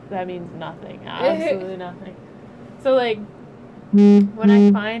 well, that means nothing. Absolutely nothing. So like, when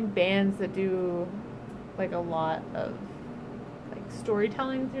I find bands that do like a lot of like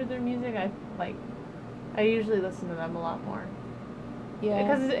storytelling through their music, I usually listen to them a lot more. yeah.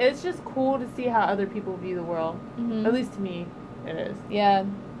 Because it's just cool to see how other people view the world. Mhm. At least to me, it is. Yeah.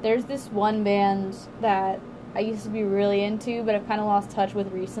 There's this one band that I used to be really into, but I've kind of lost touch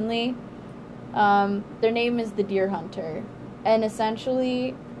with recently. Their name is The Deer Hunter. And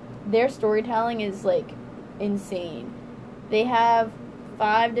essentially, their storytelling is, like, insane. They have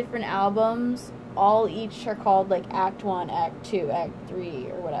 5 different albums. All each are called, like, Act 1, Act 2, Act 3,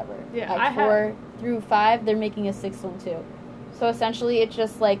 or whatever. Yeah, Act 4 through 5, they're making a 6th one, too. So essentially, it's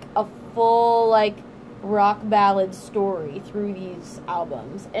just, like, a full, like, rock ballad story through these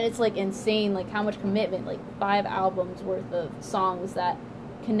albums. And it's, like, insane, like, how much commitment. Like, 5 albums worth of songs that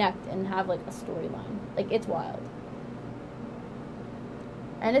connect and have, like, a storyline. Like, it's wild.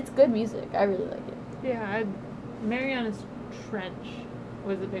 And it's good music. I really like it. Yeah, Mariana's Trench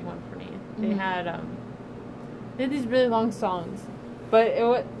was a big one for me. They Mhm. they had these really long songs, but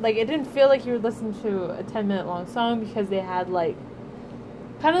it didn't feel like you were listening to a 10-minute long song because they had like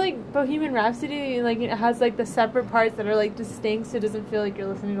kind of like Bohemian Rhapsody, like it has like the separate parts that are like distinct, so it doesn't feel like you're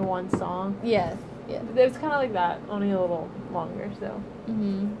listening to one song. Yeah. Yeah. It's kind of like that, only a little longer. So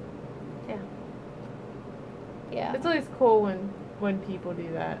Mhm. yeah, Yeah. it's always cool when people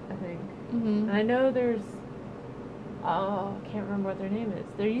do that, I think. Mhm. And I know there's, I can't remember what their name is.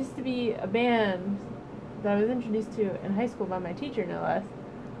 There used to be a band that I was introduced to in high school by my teacher, no less.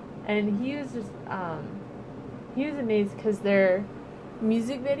 And he was just, he was amazed because their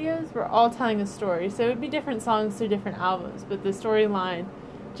music videos were all telling a story. So it would be different songs through different albums, but the storyline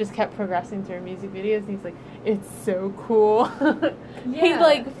just kept progressing through music videos. And he's like, it's so cool. He'd Yeah.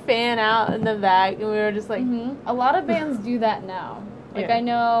 like fan out in the back, and we were just like, Mhm. A lot of bands do that now. Like, Yeah. I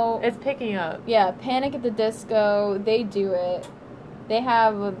know... it's picking up. Yeah, Panic at the Disco, they do it. They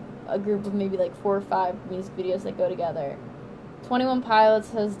have a group of maybe like 4 or 5 music videos that go together. 21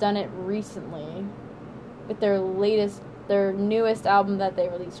 Pilots has done it recently with their newest album that they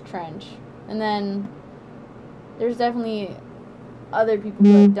released, Trench. And then there's definitely other people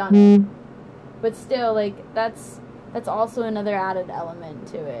who have done it. But still, like, that's also another added element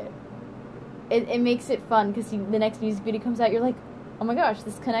to it. It makes it fun because the next music video comes out, you're like, oh my gosh,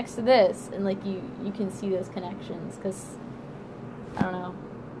 this connects to this, and like you can see those connections because I don't know.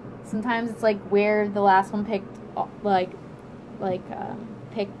 Sometimes it's like where the last one picked,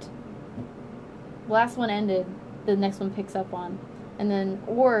 picked. The last one ended, the next one picks up on, and then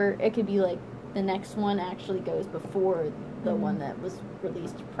or it could be like the next one actually goes before the one that was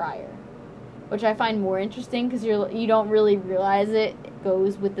released prior, which I find more interesting because you don't really realize it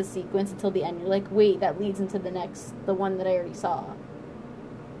goes with the sequence until the end. You're like, wait, that leads into the one that I already saw.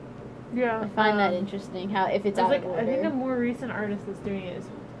 Yeah. I find that interesting, how if it's out of order. I think a more recent artist that's doing it is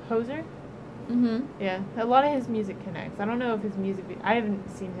Hoser. Mm-hmm. Yeah, a lot of his music connects. I don't know if his I haven't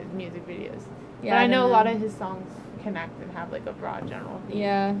seen his music videos. Yeah, but I don't know a lot of his songs connect and have like a broad general theme.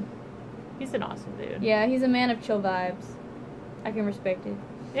 Yeah. He's an awesome dude. Yeah, he's a man of chill vibes. I can respect it.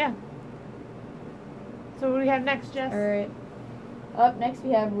 Yeah. So what do we have next, Jess? Alright. Up next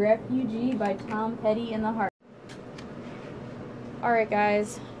we have Refugee by Tom Petty and the Heart. Alright,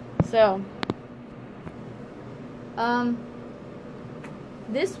 guys. So,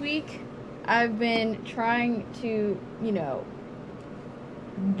 this week I've been trying to,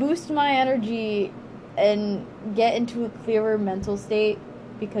 boost my energy and get into a clearer mental state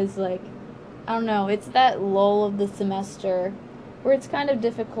because, like, I don't know, it's that lull of the semester where it's kind of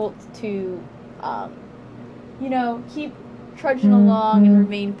difficult to, keep trudging along and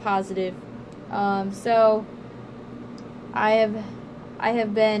remain positive. So I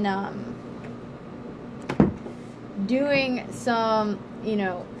have been doing some,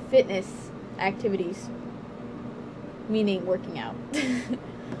 fitness activities, meaning working out.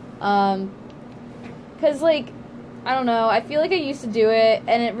 Cause like, I don't know, I feel like I used to do it,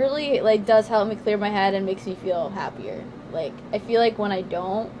 and it really like does help me clear my head and makes me feel happier. Like, I feel like when I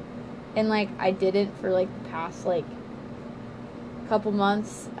don't, and like I didn't for like the past like couple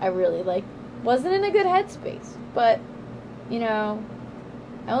months, I really like wasn't in a good headspace. But I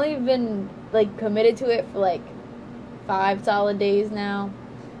only been like committed to it for like 5 solid days now,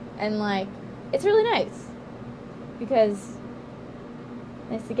 and like it's really nice because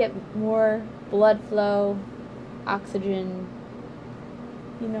nice to get more blood flow, oxygen,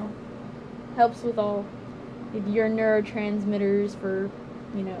 helps with all your neurotransmitters for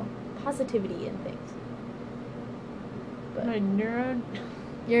positivity and things. But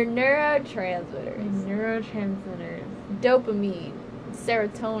your neurotransmitters. Neurotransmitters. Dopamine,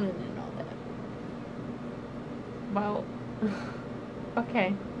 serotonin, and all that. Well,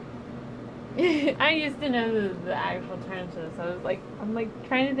 okay. I used to know the actual terms of this. I'm like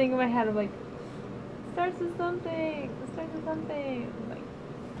trying to think in my head of like, starts with something. Like,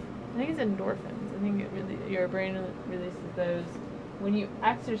 I think it's endorphins. I think your brain releases those. When you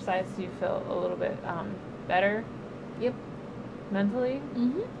exercise, you feel a little bit better. Yep. Mentally.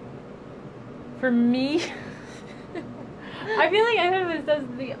 Mhm. For me, I feel like it does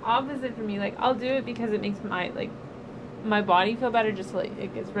the opposite for me. Like, I'll do it because it makes my body feel better. Just like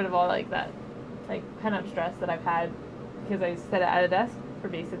it gets rid of all like that like pent up stress that I've had because I sit at a desk for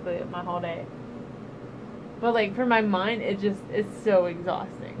basically my whole day. But like for my mind, it's so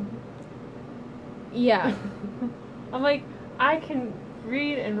exhausting. Yeah. I'm like, I can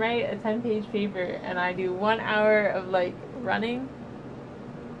read and write a 10-page paper, and I do 1 hour of like running.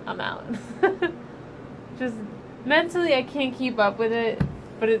 I'm out. Just mentally, I can't keep up with it,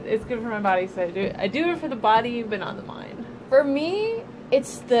 but it's good for my body, so I do it for the body, but not the mind. For me,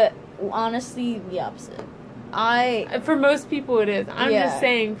 it's honestly the opposite. For most people, it is. I'm just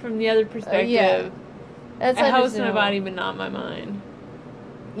saying from the other perspective. That's it helps my body, but not my mind.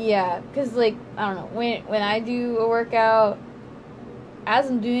 Yeah, because like I don't know, when I do a workout, as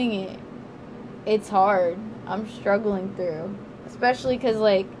I'm doing it, it's hard. I'm struggling through, especially because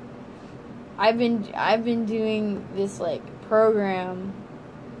like I've been doing this like program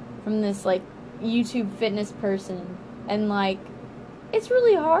from this like YouTube fitness person, and like it's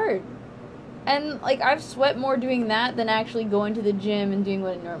really hard. And like I've sweat more doing that than actually going to the gym and doing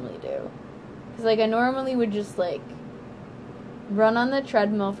what I normally do. Cause like I normally would just like run on the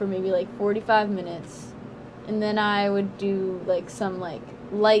treadmill for maybe like 45 minutes, and then I would do like some like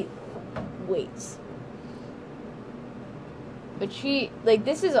light weights. But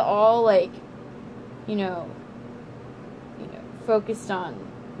this is all like, focused on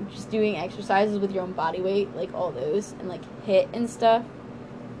just doing exercises with your own body weight, like all those, and like HIIT and stuff,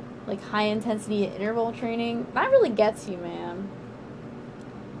 like high intensity interval training. That really gets you, man.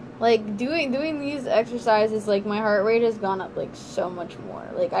 Like doing these exercises, like my heart rate has gone up like so much more.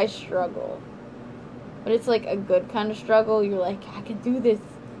 Like I struggle, but it's like a good kind of struggle. You're like, I can do this.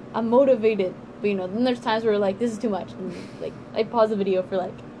 I'm motivated. But then there's times where like this is too much. And, like I pause the video for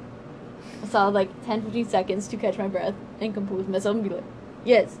like a solid like 10-15 seconds to catch my breath and compose myself and be like,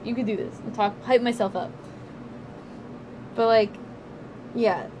 yes, you can do this, and hype myself up. But like,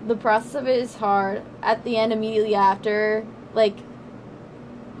 yeah, the process of it is hard. At the end, immediately after, like,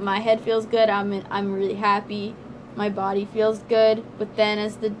 my head feels good. I'm really happy. My body feels good. But then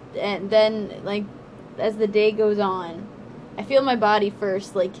as the day goes on, I feel my body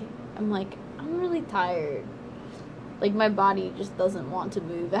first. Like I'm really tired. Like my body just doesn't want to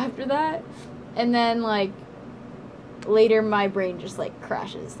move after that. And then like later, my brain just like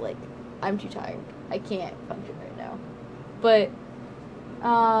crashes. Like I'm too tired. I can't function right now. But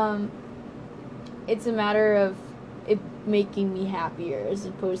it's a matter of it making me happier as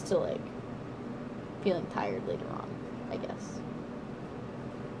opposed to like feeling tired later on, I guess.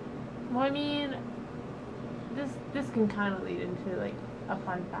 Well, I mean, this can kind of lead into like a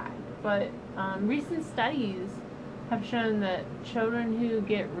fun fact, but recent studies have shown that children who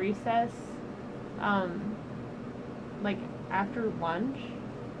get recess, like after lunch,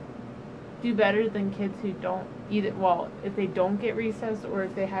 do better than kids who don't either. Well, if they don't get recess or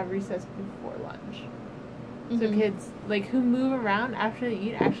if they have recess before lunch. Mm-hmm. So kids like who move around after they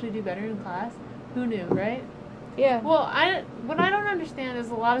eat actually do better in class. Who knew, right? Yeah. Well, what I don't understand is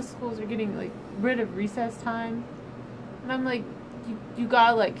a lot of schools are getting like rid of recess time, and I'm like, you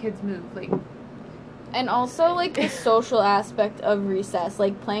gotta let kids move. Like, And also, like, the social aspect of recess,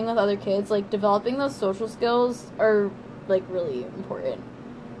 like, playing with other kids, like, developing those social skills are, like, really important.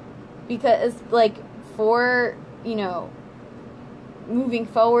 Because, like, for, you know, moving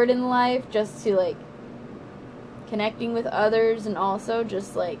forward in life, just to, like, connecting with others, and also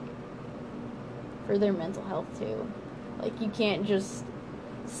just, like, for their mental health, too. Like, you can't just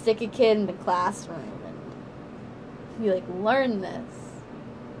stick a kid in the classroom and be like, learn this.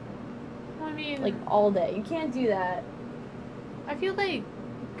 I mean, like, all day. You can't do that. I feel like,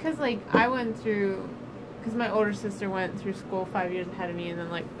 because, like, I went through, because my older sister went through school 5 years ahead of me, and then,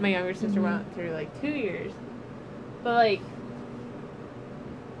 like, my younger sister went through, like, 2 years. But, like,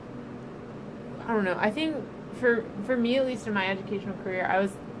 I don't know. I think for me, at least in my educational career, I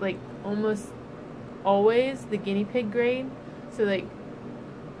was, like, almost always the guinea pig grade. So, like,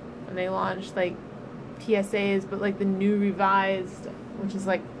 when they launched, like, PSAs, but, like, the new revised, which is,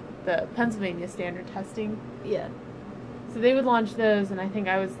 like, the Pennsylvania standard testing. Yeah. So they would launch those, and I think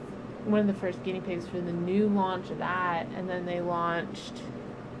I was one of the first guinea pigs for the new launch of that. And then they launched,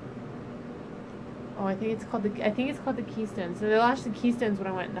 I think it's called the Keystone. So they launched the Keystones when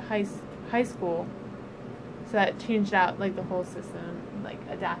I went into high school. So that changed out, like, the whole system, like,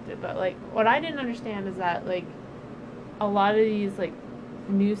 adapted. But, like, what I didn't understand is that, like, a lot of these, like,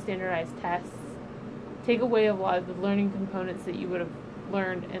 new standardized tests take away a lot of the learning components that you would have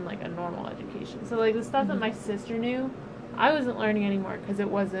learned in, like, a normal education. So, like, the stuff that my sister knew, I wasn't learning anymore because it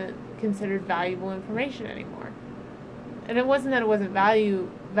wasn't considered valuable information anymore. And it wasn't that it wasn't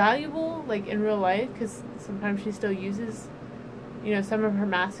valuable, like, in real life, because sometimes she still uses, you know, some of her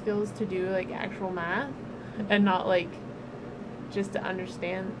math skills to do, like, actual math, and not, like, just to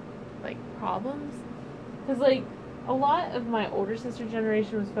understand, like, problems. Because, like, a lot of my older sister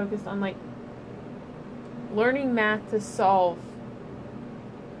generation was focused on, like, learning math to solve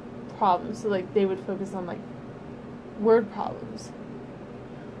problems. So, like, they would focus on, like, word problems.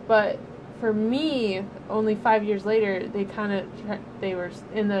 But for me, only 5 years later, they were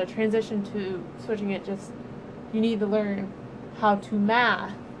in the transition to switching it. Just, you need to learn how to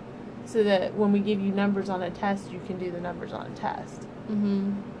math so that when we give you numbers on a test, you can do the numbers on a test.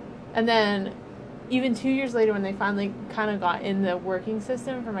 And then even 2 years later, when they finally kind of got in the working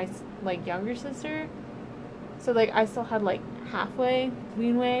system for my, like, younger sister, so, like, I still had, like, halfway,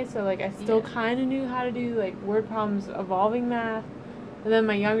 leanway, so, like, I still kind of knew how to do, like, word problems involving math. And then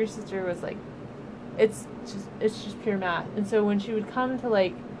my younger sister was, like, it's just pure math. And so when she would come to,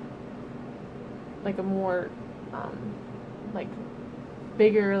 like a more, like,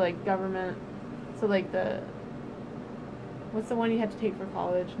 bigger, like, government, so, like, what's the one you had to take for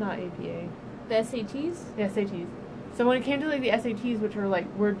college? Not APA. The SATs? The SATs. So when it came to, like, the SATs, which were,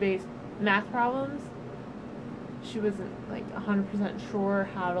 like, word-based math problems, she wasn't, like, 100% sure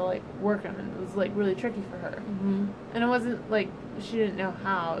how to, like, work them, and it was, like, really tricky for her. And it wasn't, like, she didn't know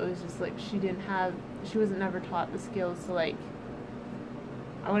how, it was just, like, she wasn't never taught the skills to, like,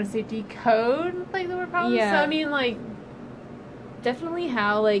 I want to say decode, like, the word problems. Yeah. So, I mean, like, definitely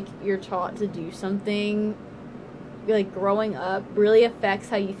how, like, you're taught to do something, like, growing up really affects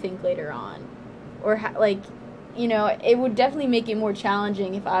how you think later on. Or, how, like, you know, it would definitely make it more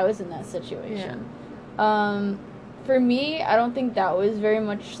challenging if I was in that situation. For me, I don't think that was very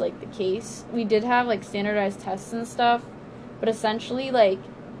much, like, the case. We did have, like, standardized tests and stuff, but essentially, like,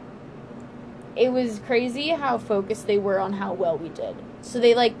 it was crazy how focused they were on how well we did. So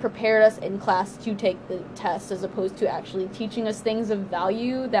they, like, prepared us in class to take the test as opposed to actually teaching us things of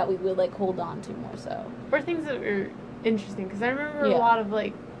value that we would, like, hold on to more so. Or things that were interesting, because I remember a lot of,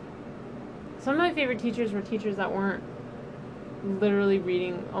 like, some of my favorite teachers were teachers that weren't literally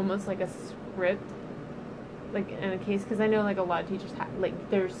reading almost like a script, like, in a case, because I know, like, a lot of teachers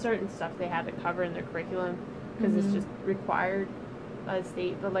like, there's certain stuff they had to cover in their curriculum because it's just required by the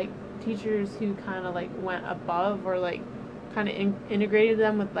state, but, like, teachers who kind of, like, went above or, like, kind of integrated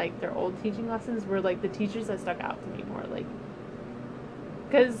them with, like, their old teaching lessons were, like, the teachers that stuck out to me more, like,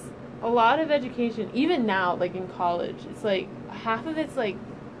 because a lot of education, even now, like, in college, it's, like, half of it's, like,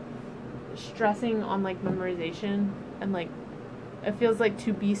 stressing on, like, memorization, and, like, it feels like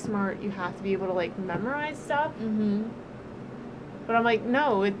to be smart, you have to be able to, like, memorize stuff. But I'm like,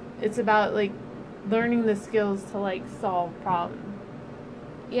 no, it's about, like, learning the skills to, like, solve problems.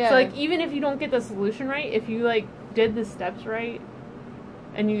 Yeah. So, like, even if you don't get the solution right, if you, like, did the steps right,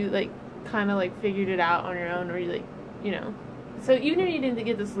 and you, like, kind of, like, figured it out on your own, or you, like, you know. So even if you didn't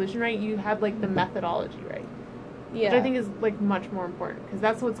get the solution right, you had, like, the methodology right. Which I think is, like, much more important, because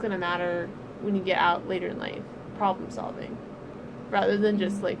that's what's going to matter when you get out later in life, problem solving. Rather than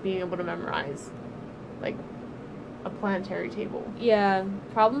just, like, being able to memorize, like, a planetary table. Yeah,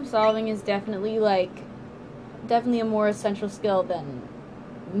 problem solving is definitely a more essential skill than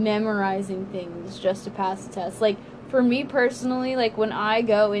memorizing things just to pass the test. Like for me personally, like when I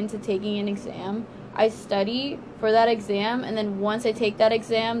go into taking an exam, I study for that exam, and then once I take that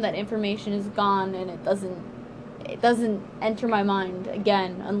exam, that information is gone and it doesn't enter my mind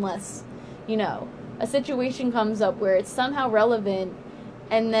again unless, a situation comes up where it's somehow relevant,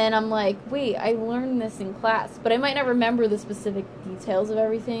 and then I'm like, wait, I learned this in class, but I might not remember the specific details of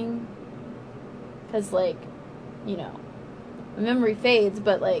everything because, my memory fades,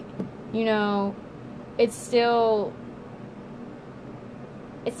 but, it's still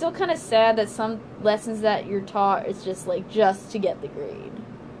kind of sad that some lessons that you're taught is just to get the grade,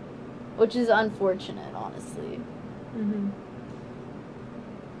 which is unfortunate, honestly. Mm-hmm.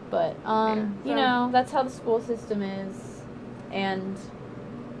 But that's how the school system is, and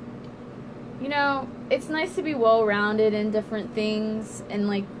it's nice to be well-rounded in different things, and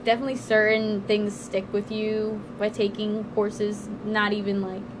definitely certain things stick with you by taking courses not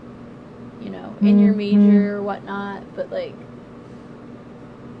even in your major or whatnot, but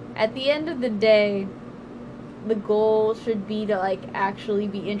at the end of the day, the goal should be to actually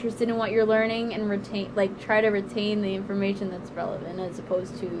be interested in what you're learning and try to retain the information that's relevant, as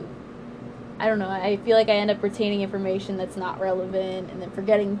opposed to, I don't know, I feel like I end up retaining information that's not relevant and then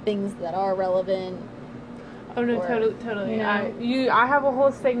forgetting things that are relevant. Oh no, totally. I have a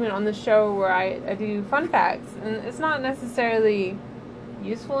whole segment on the show where I do fun facts, and it's not necessarily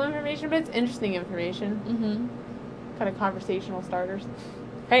useful information, but it's interesting information. Mm-hmm. Kind of conversational starters.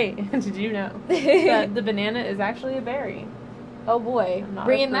 Hey, did you know that the banana is actually a berry? Oh boy,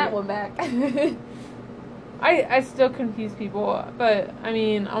 bringing that one back. I still confuse people, but I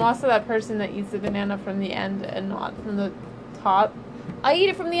mean, I'm also that person that eats the banana from the end and not from the top. I eat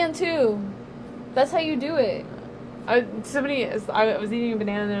it from the end too. That's how you do it. I was eating a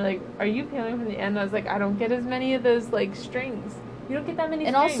banana and they're like, "Are you peeling from the end?" I was like, "I don't get as many of those strings. You don't get that many."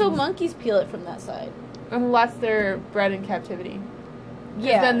 And strings. also, monkeys peel it from that side, unless they're bred in captivity.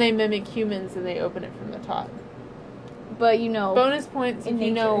 Yeah. Then they mimic humans and they open it from the top. But bonus points if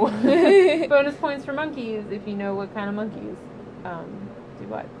you know. Bonus points for monkeys if you know what kind of monkeys do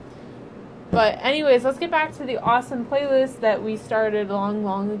what. But anyways, let's get back to the awesome playlist that we started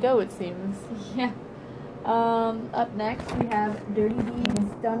long ago, it seems. Yeah. Up next we have Dirty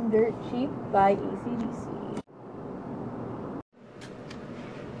Deeds Done Dirt Cheap by AC/DC.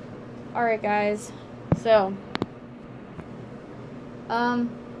 Alright guys, so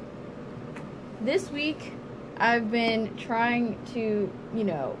this week I've been trying to,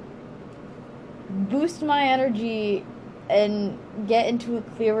 boost my energy and get into a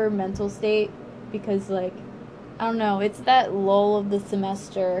clearer mental state, because I don't know, it's that lull of the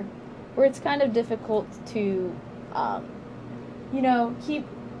semester where it's kind of difficult to keep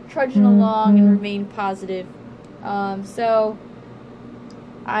trudging along and remain positive. So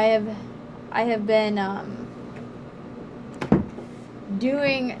I have been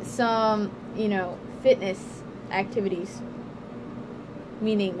doing some fitness activities,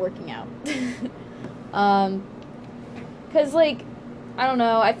 meaning working out. Cause I don't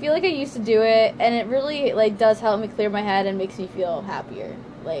know, I feel like I used to do it and it really does help me clear my head and makes me feel happier.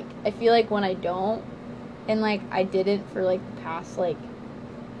 I feel like when I don't, and I didn't for the past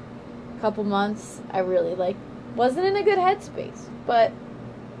couple months, I really wasn't in a good headspace. But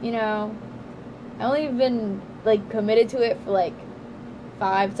I only been committed to it for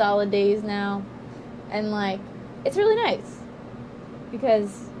 5 solid days now, and it's really nice,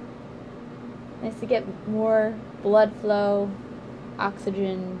 because nice to get more blood flow,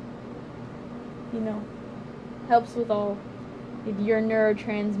 oxygen, helps with all your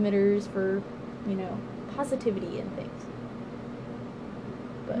neurotransmitters for positivity and things.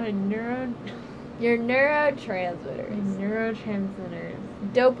 But your neurotransmitters,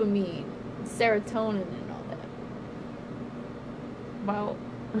 dopamine, serotonin, and all that. Well,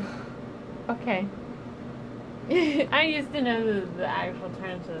 okay. I used to know the actual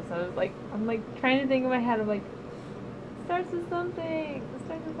terms to this. I'm trying to think in my head of starts with something. I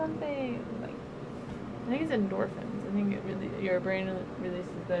think it's endorphins. I think your brain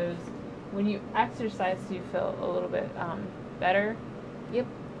releases those when you exercise. So you feel a little bit better. Yep.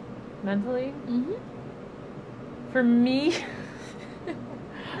 Mentally. Mhm. For me,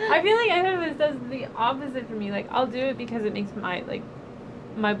 I feel like it does the opposite for me. I'll do it because it makes my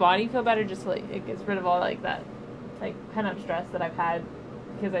body feel better. Just it gets rid of all that pent up stress that I've had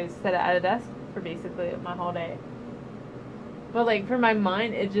because I sat at a desk for basically my whole day. But for my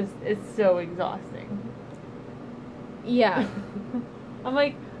mind, it's so exhausting. Yeah. I'm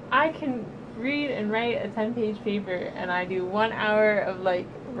I can read and write a 10-page paper and I do 1 hour of like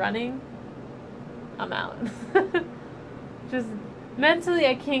running, I'm out. Just mentally,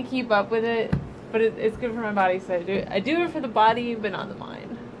 I can't keep up with it, but it's good for my body, so I do it for the body, but not the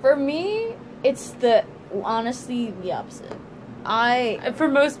mind. For me, it's honestly the opposite. For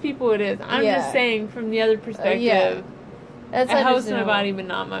most people, it is. I'm just saying from the other perspective. That's it helps my body, but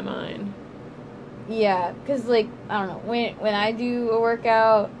not my mind. Yeah, because, like, I don't know, when I do a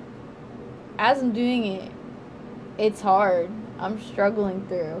workout, as I'm doing it, it's hard. I'm struggling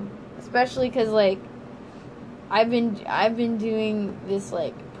through. Especially because, like, I've been doing this,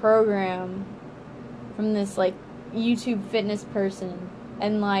 like, program from this, like, YouTube fitness person,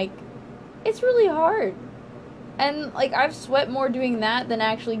 and, like, it's really hard. And, like, I've sweat more doing that than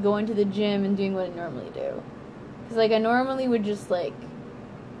actually going to the gym and doing what I normally do. Because, like, I normally would just, like,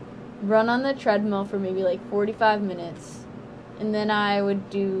 run on the treadmill for maybe, like, 45 minutes. And then I would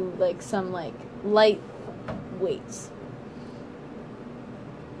do, like, some, like, light weights.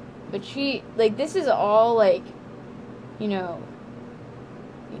 But this is all, like, you know,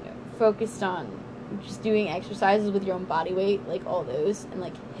 focused on just doing exercises with your own body weight, like, all those, and,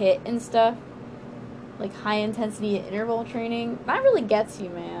 like, HIIT and stuff. Like, high-intensity interval training. That really gets you,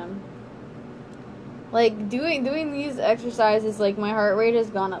 man. Like, doing these exercises, like, my heart rate has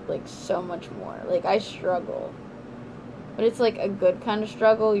gone up, like, so much more. Like, I struggle. But it's, like, a good kind of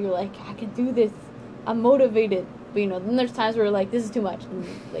struggle. You're like, I can do this. I'm motivated. But, then there's times where, like, this is too much. And,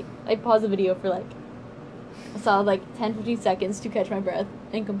 like, I pause the video for, like, a solid, like, 10-15 seconds to catch my breath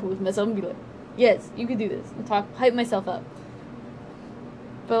and compose myself and be like, yes, you can do this. And hype myself up.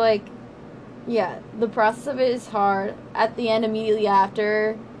 But, like, yeah, the process of it is hard. At the end, immediately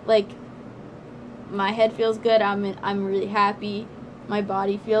after, like, my head feels good. I'm really happy. My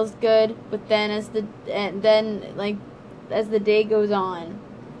body feels good. But then as the day goes on,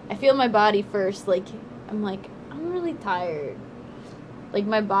 I feel my body first. Like, I'm really tired. Like,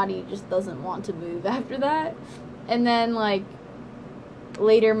 my body just doesn't want to move after that. And then, like,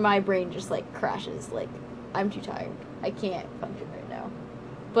 later my brain just, like, crashes. Like, I'm too tired. I can't function right now.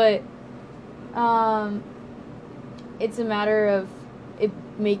 But it's a matter of it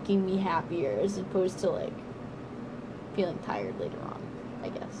making me happier as opposed to, like, feeling tired later on, I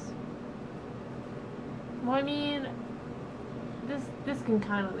guess. Well, I mean, this can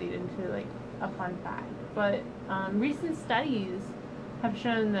kind of lead into, like, a fun fact, but recent studies have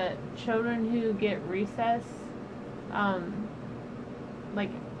shown that children who get recess,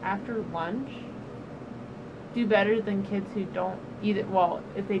 like, after lunch, do better than kids who don't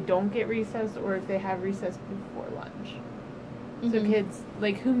if they don't get recess or if they have recess before lunch. Mm-hmm. So kids,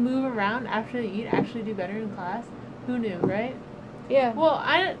 like, who move around after they eat actually do better in class. Who knew, right? Yeah. Well,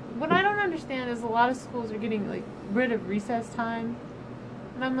 what I don't understand is a lot of schools are getting, like, rid of recess time.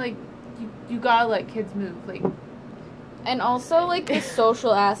 And I'm like, you gotta let kids move, like. And also, like, the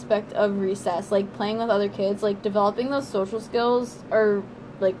social aspect of recess, like, playing with other kids, like, developing those social skills are,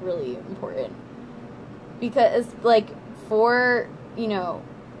 like, really important. Because, like, for,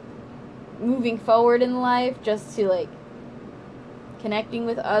 moving forward in life, just to, like, connecting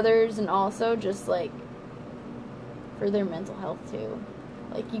with others, and also just, like, for their mental health, too.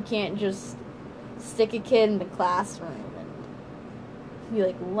 Like, you can't just stick a kid in the classroom and be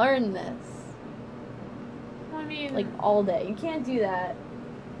like, learn this. I mean, like, all day. You can't do that.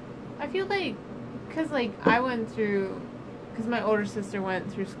 I feel like, because, like, I went through, because my older sister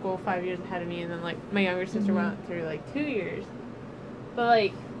went through school 5 years ahead of me, and then, like, my younger sister went through, like, 2 years. But,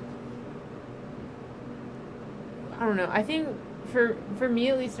 like, I don't know. I think for me,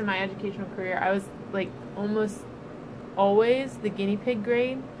 at least in my educational career, I was, like, almost always the guinea pig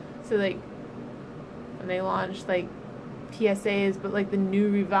grade. So, like, when they launched, like, PSAs, but, like, the new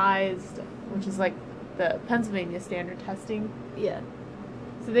revised, which is, like, the Pennsylvania standard testing. Yeah.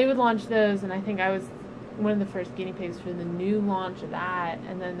 So they would launch those, and I think I was one of the first guinea pigs for the new launch of that.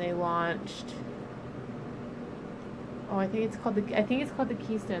 And then they launched, I think it's called the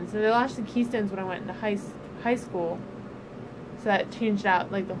Keystone. So they launched the Keystones when I went into high school. So that changed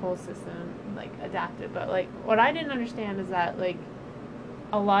out, like, the whole system, like, adapted. But, like, what I didn't understand is that, like,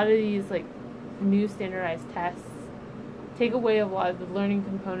 a lot of these, like, new standardized tests take away a lot of the learning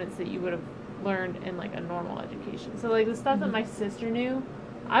components that you would have learned in, like, a normal education. So, like, the stuff that my sister knew,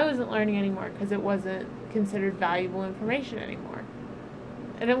 I wasn't learning anymore because it wasn't considered valuable information anymore.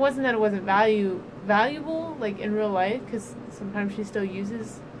 And it wasn't that it wasn't valuable, like, in real life, because sometimes she still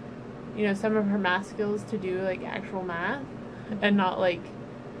uses, some of her math skills to do, like, actual math, and not, like,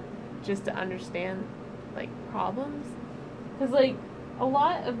 just to understand, like, problems. Because, like, a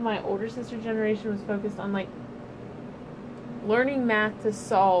lot of my older sister generation was focused on, like, learning math to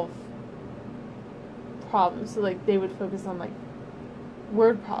solve problems. So, like, they would focus on, like,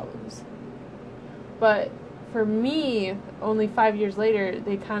 word problems. But for me, only 5 years later,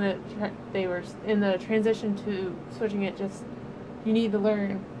 they were in the transition to switching it just, you need to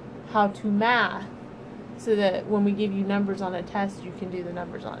learn how to math so that when we give you numbers on a test, you can do the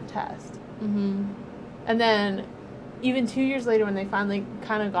numbers on a test. Mm-hmm. And then even 2 years later, when they finally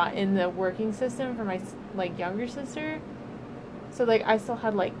kind of got in the working system for my, like, younger sister, so, like, I still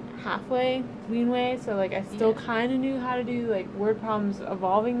had, like, halfway, leanway, so, like, I still kind of knew how to do, like, word problems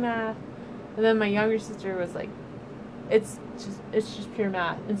involving math. And then my younger sister was, like, it's just pure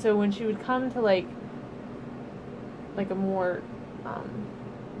math. And so when she would come to, like a more,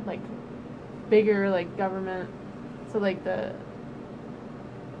 like, bigger, like, government, so, like,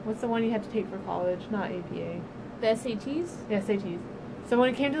 what's the one you had to take for college? Not APA. The SATs? The SATs. So when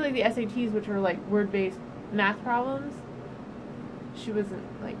it came to, like, the SATs, which were, like, word-based math problems, she wasn't,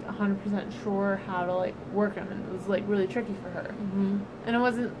 like, 100% sure how to, like, work them, and it was, like, really tricky for her. Mm-hmm. And it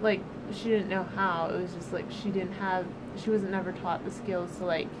wasn't, like, she didn't know how, it was just, like, she wasn't never taught the skills to,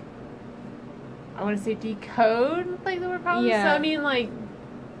 like, I want to say decode, like, the word problems. Yeah. So, I mean, like,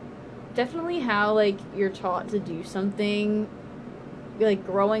 definitely how, like, you're taught to do something, like,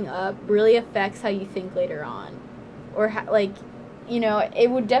 growing up really affects how you think later on. Or, like, you know, it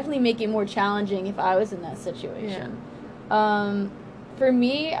would definitely make it more challenging if I was in that situation. Yeah. For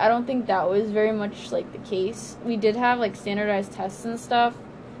me, I don't think that was very much, like, the case. We did have, like, standardized tests and stuff,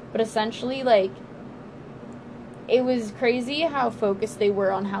 but essentially, like, it was crazy how focused they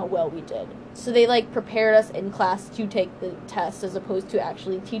were on how well we did. So they, like, prepared us in class to take the test as opposed to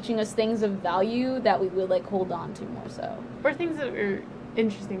actually teaching us things of value that we would, like, hold on to more so. Or things that were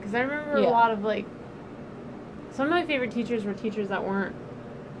interesting, because I remember a lot of, like, some of my favorite teachers were teachers that weren't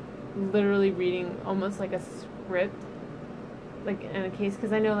literally reading almost like a script, like, in a case,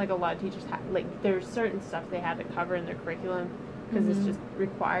 because I know, like, a lot of teachers like, there's certain stuff they had to cover in their curriculum because it's just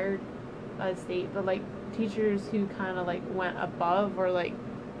required by the state, but, like, teachers who kind of, like, went above or, like,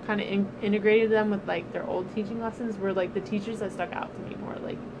 kind of integrated them with, like, their old teaching lessons were, like, the teachers that stuck out to me more,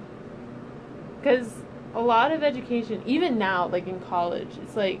 like, because a lot of education, even now, like, in college,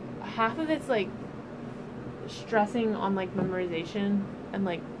 it's, like, half of it's, like, stressing on, like, memorization, and,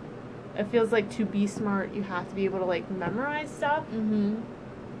 like, it feels like to be smart, you have to be able to, like, memorize stuff. Mm-hmm.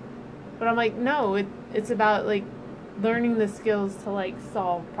 But I'm like, no, it's about, like, learning the skills to, like,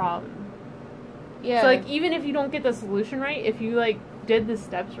 solve problems. Yeah. So, like, even if you don't get the solution right, if you, like, did the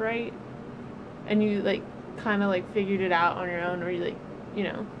steps right, and you, like, kind of, like, figured it out on your own, or you, like, you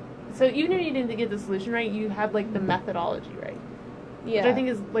know. So even if you didn't get the solution right, you had, like, the methodology right. Yeah. Which I think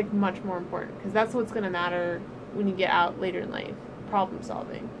is, like, much more important, because that's what's going to matter when you get out later in life, problem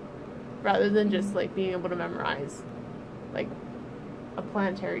solving. Rather than just, like, being able to memorize, like, a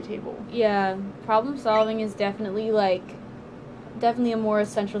planetary table. Yeah, problem solving is definitely a more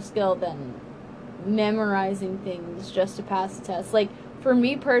essential skill than memorizing things just to pass the test. Like, for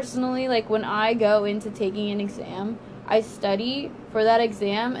me personally, like, when I go into taking an exam, I study for that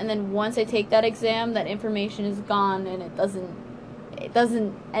exam, and then once I take that exam, that information is gone, and it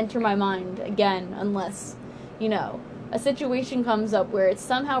doesn't enter my mind again unless, you know, a situation comes up where it's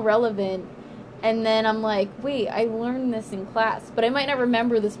somehow relevant, and then I'm like, wait, I learned this in class, but I might not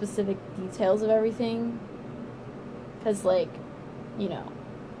remember the specific details of everything, because, like, you know,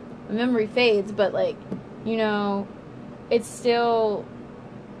 my memory fades, but, like, you know, it's still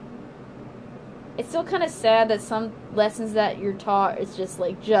kind of sad that some lessons that you're taught is just,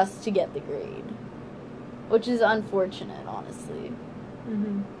 like, just to get the grade, which is unfortunate, honestly.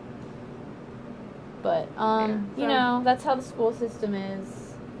 Mm-hmm. But, you know, that's how the school system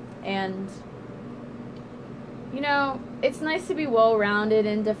is, and, you know, it's nice to be well-rounded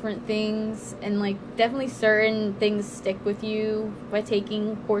in different things, and, like, definitely certain things stick with you by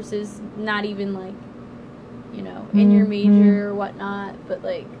taking courses, not even, like, you know, in your major or whatnot, but,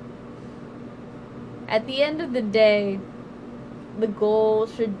 like, at the end of the day, the goal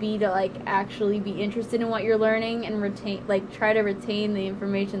should be to, like, actually be interested in what you're learning and try to retain the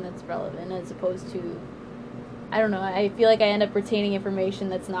information that's relevant, as opposed to, I don't know, I feel like I end up retaining information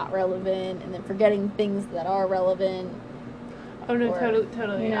that's not relevant and then forgetting things that are relevant. Oh, no,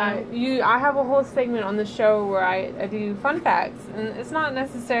 totally. You know? I have a whole segment on the show where I do fun facts, and it's not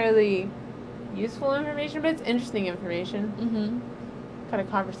necessarily useful information, but it's interesting information. Mm-hmm. Kind of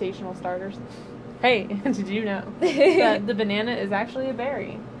conversational starters. Hey, did you know that the banana is actually a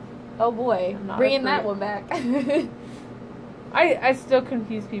berry? Oh boy, bringing that one back. I still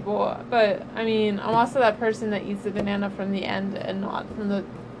confuse people, but, I mean, I'm also that person that eats the banana from the end and not from the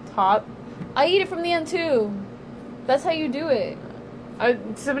top. I eat it from the end too. That's how you do it.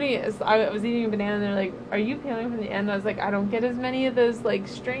 I was eating a banana and they're like, "Are you peeling from the end?" I was like, "I don't get as many of those like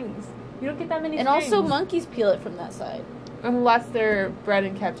strings. You don't get that many." And strings. also, monkeys peel it from that side. Unless they're bred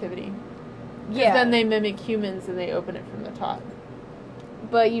in captivity. Yeah. Then they mimic humans and they open it from the top.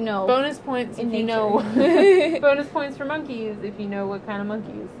 But you know. Bonus points if you know. Bonus points for monkeys if you know what kind of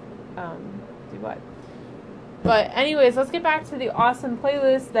monkeys do what. But anyways, let's get back to the awesome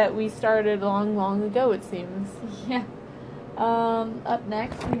playlist that we started long, long ago, it seems. Yeah. Up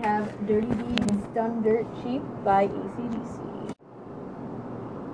next we have Dirty Deeds Done Dirt Cheap by AC/DC.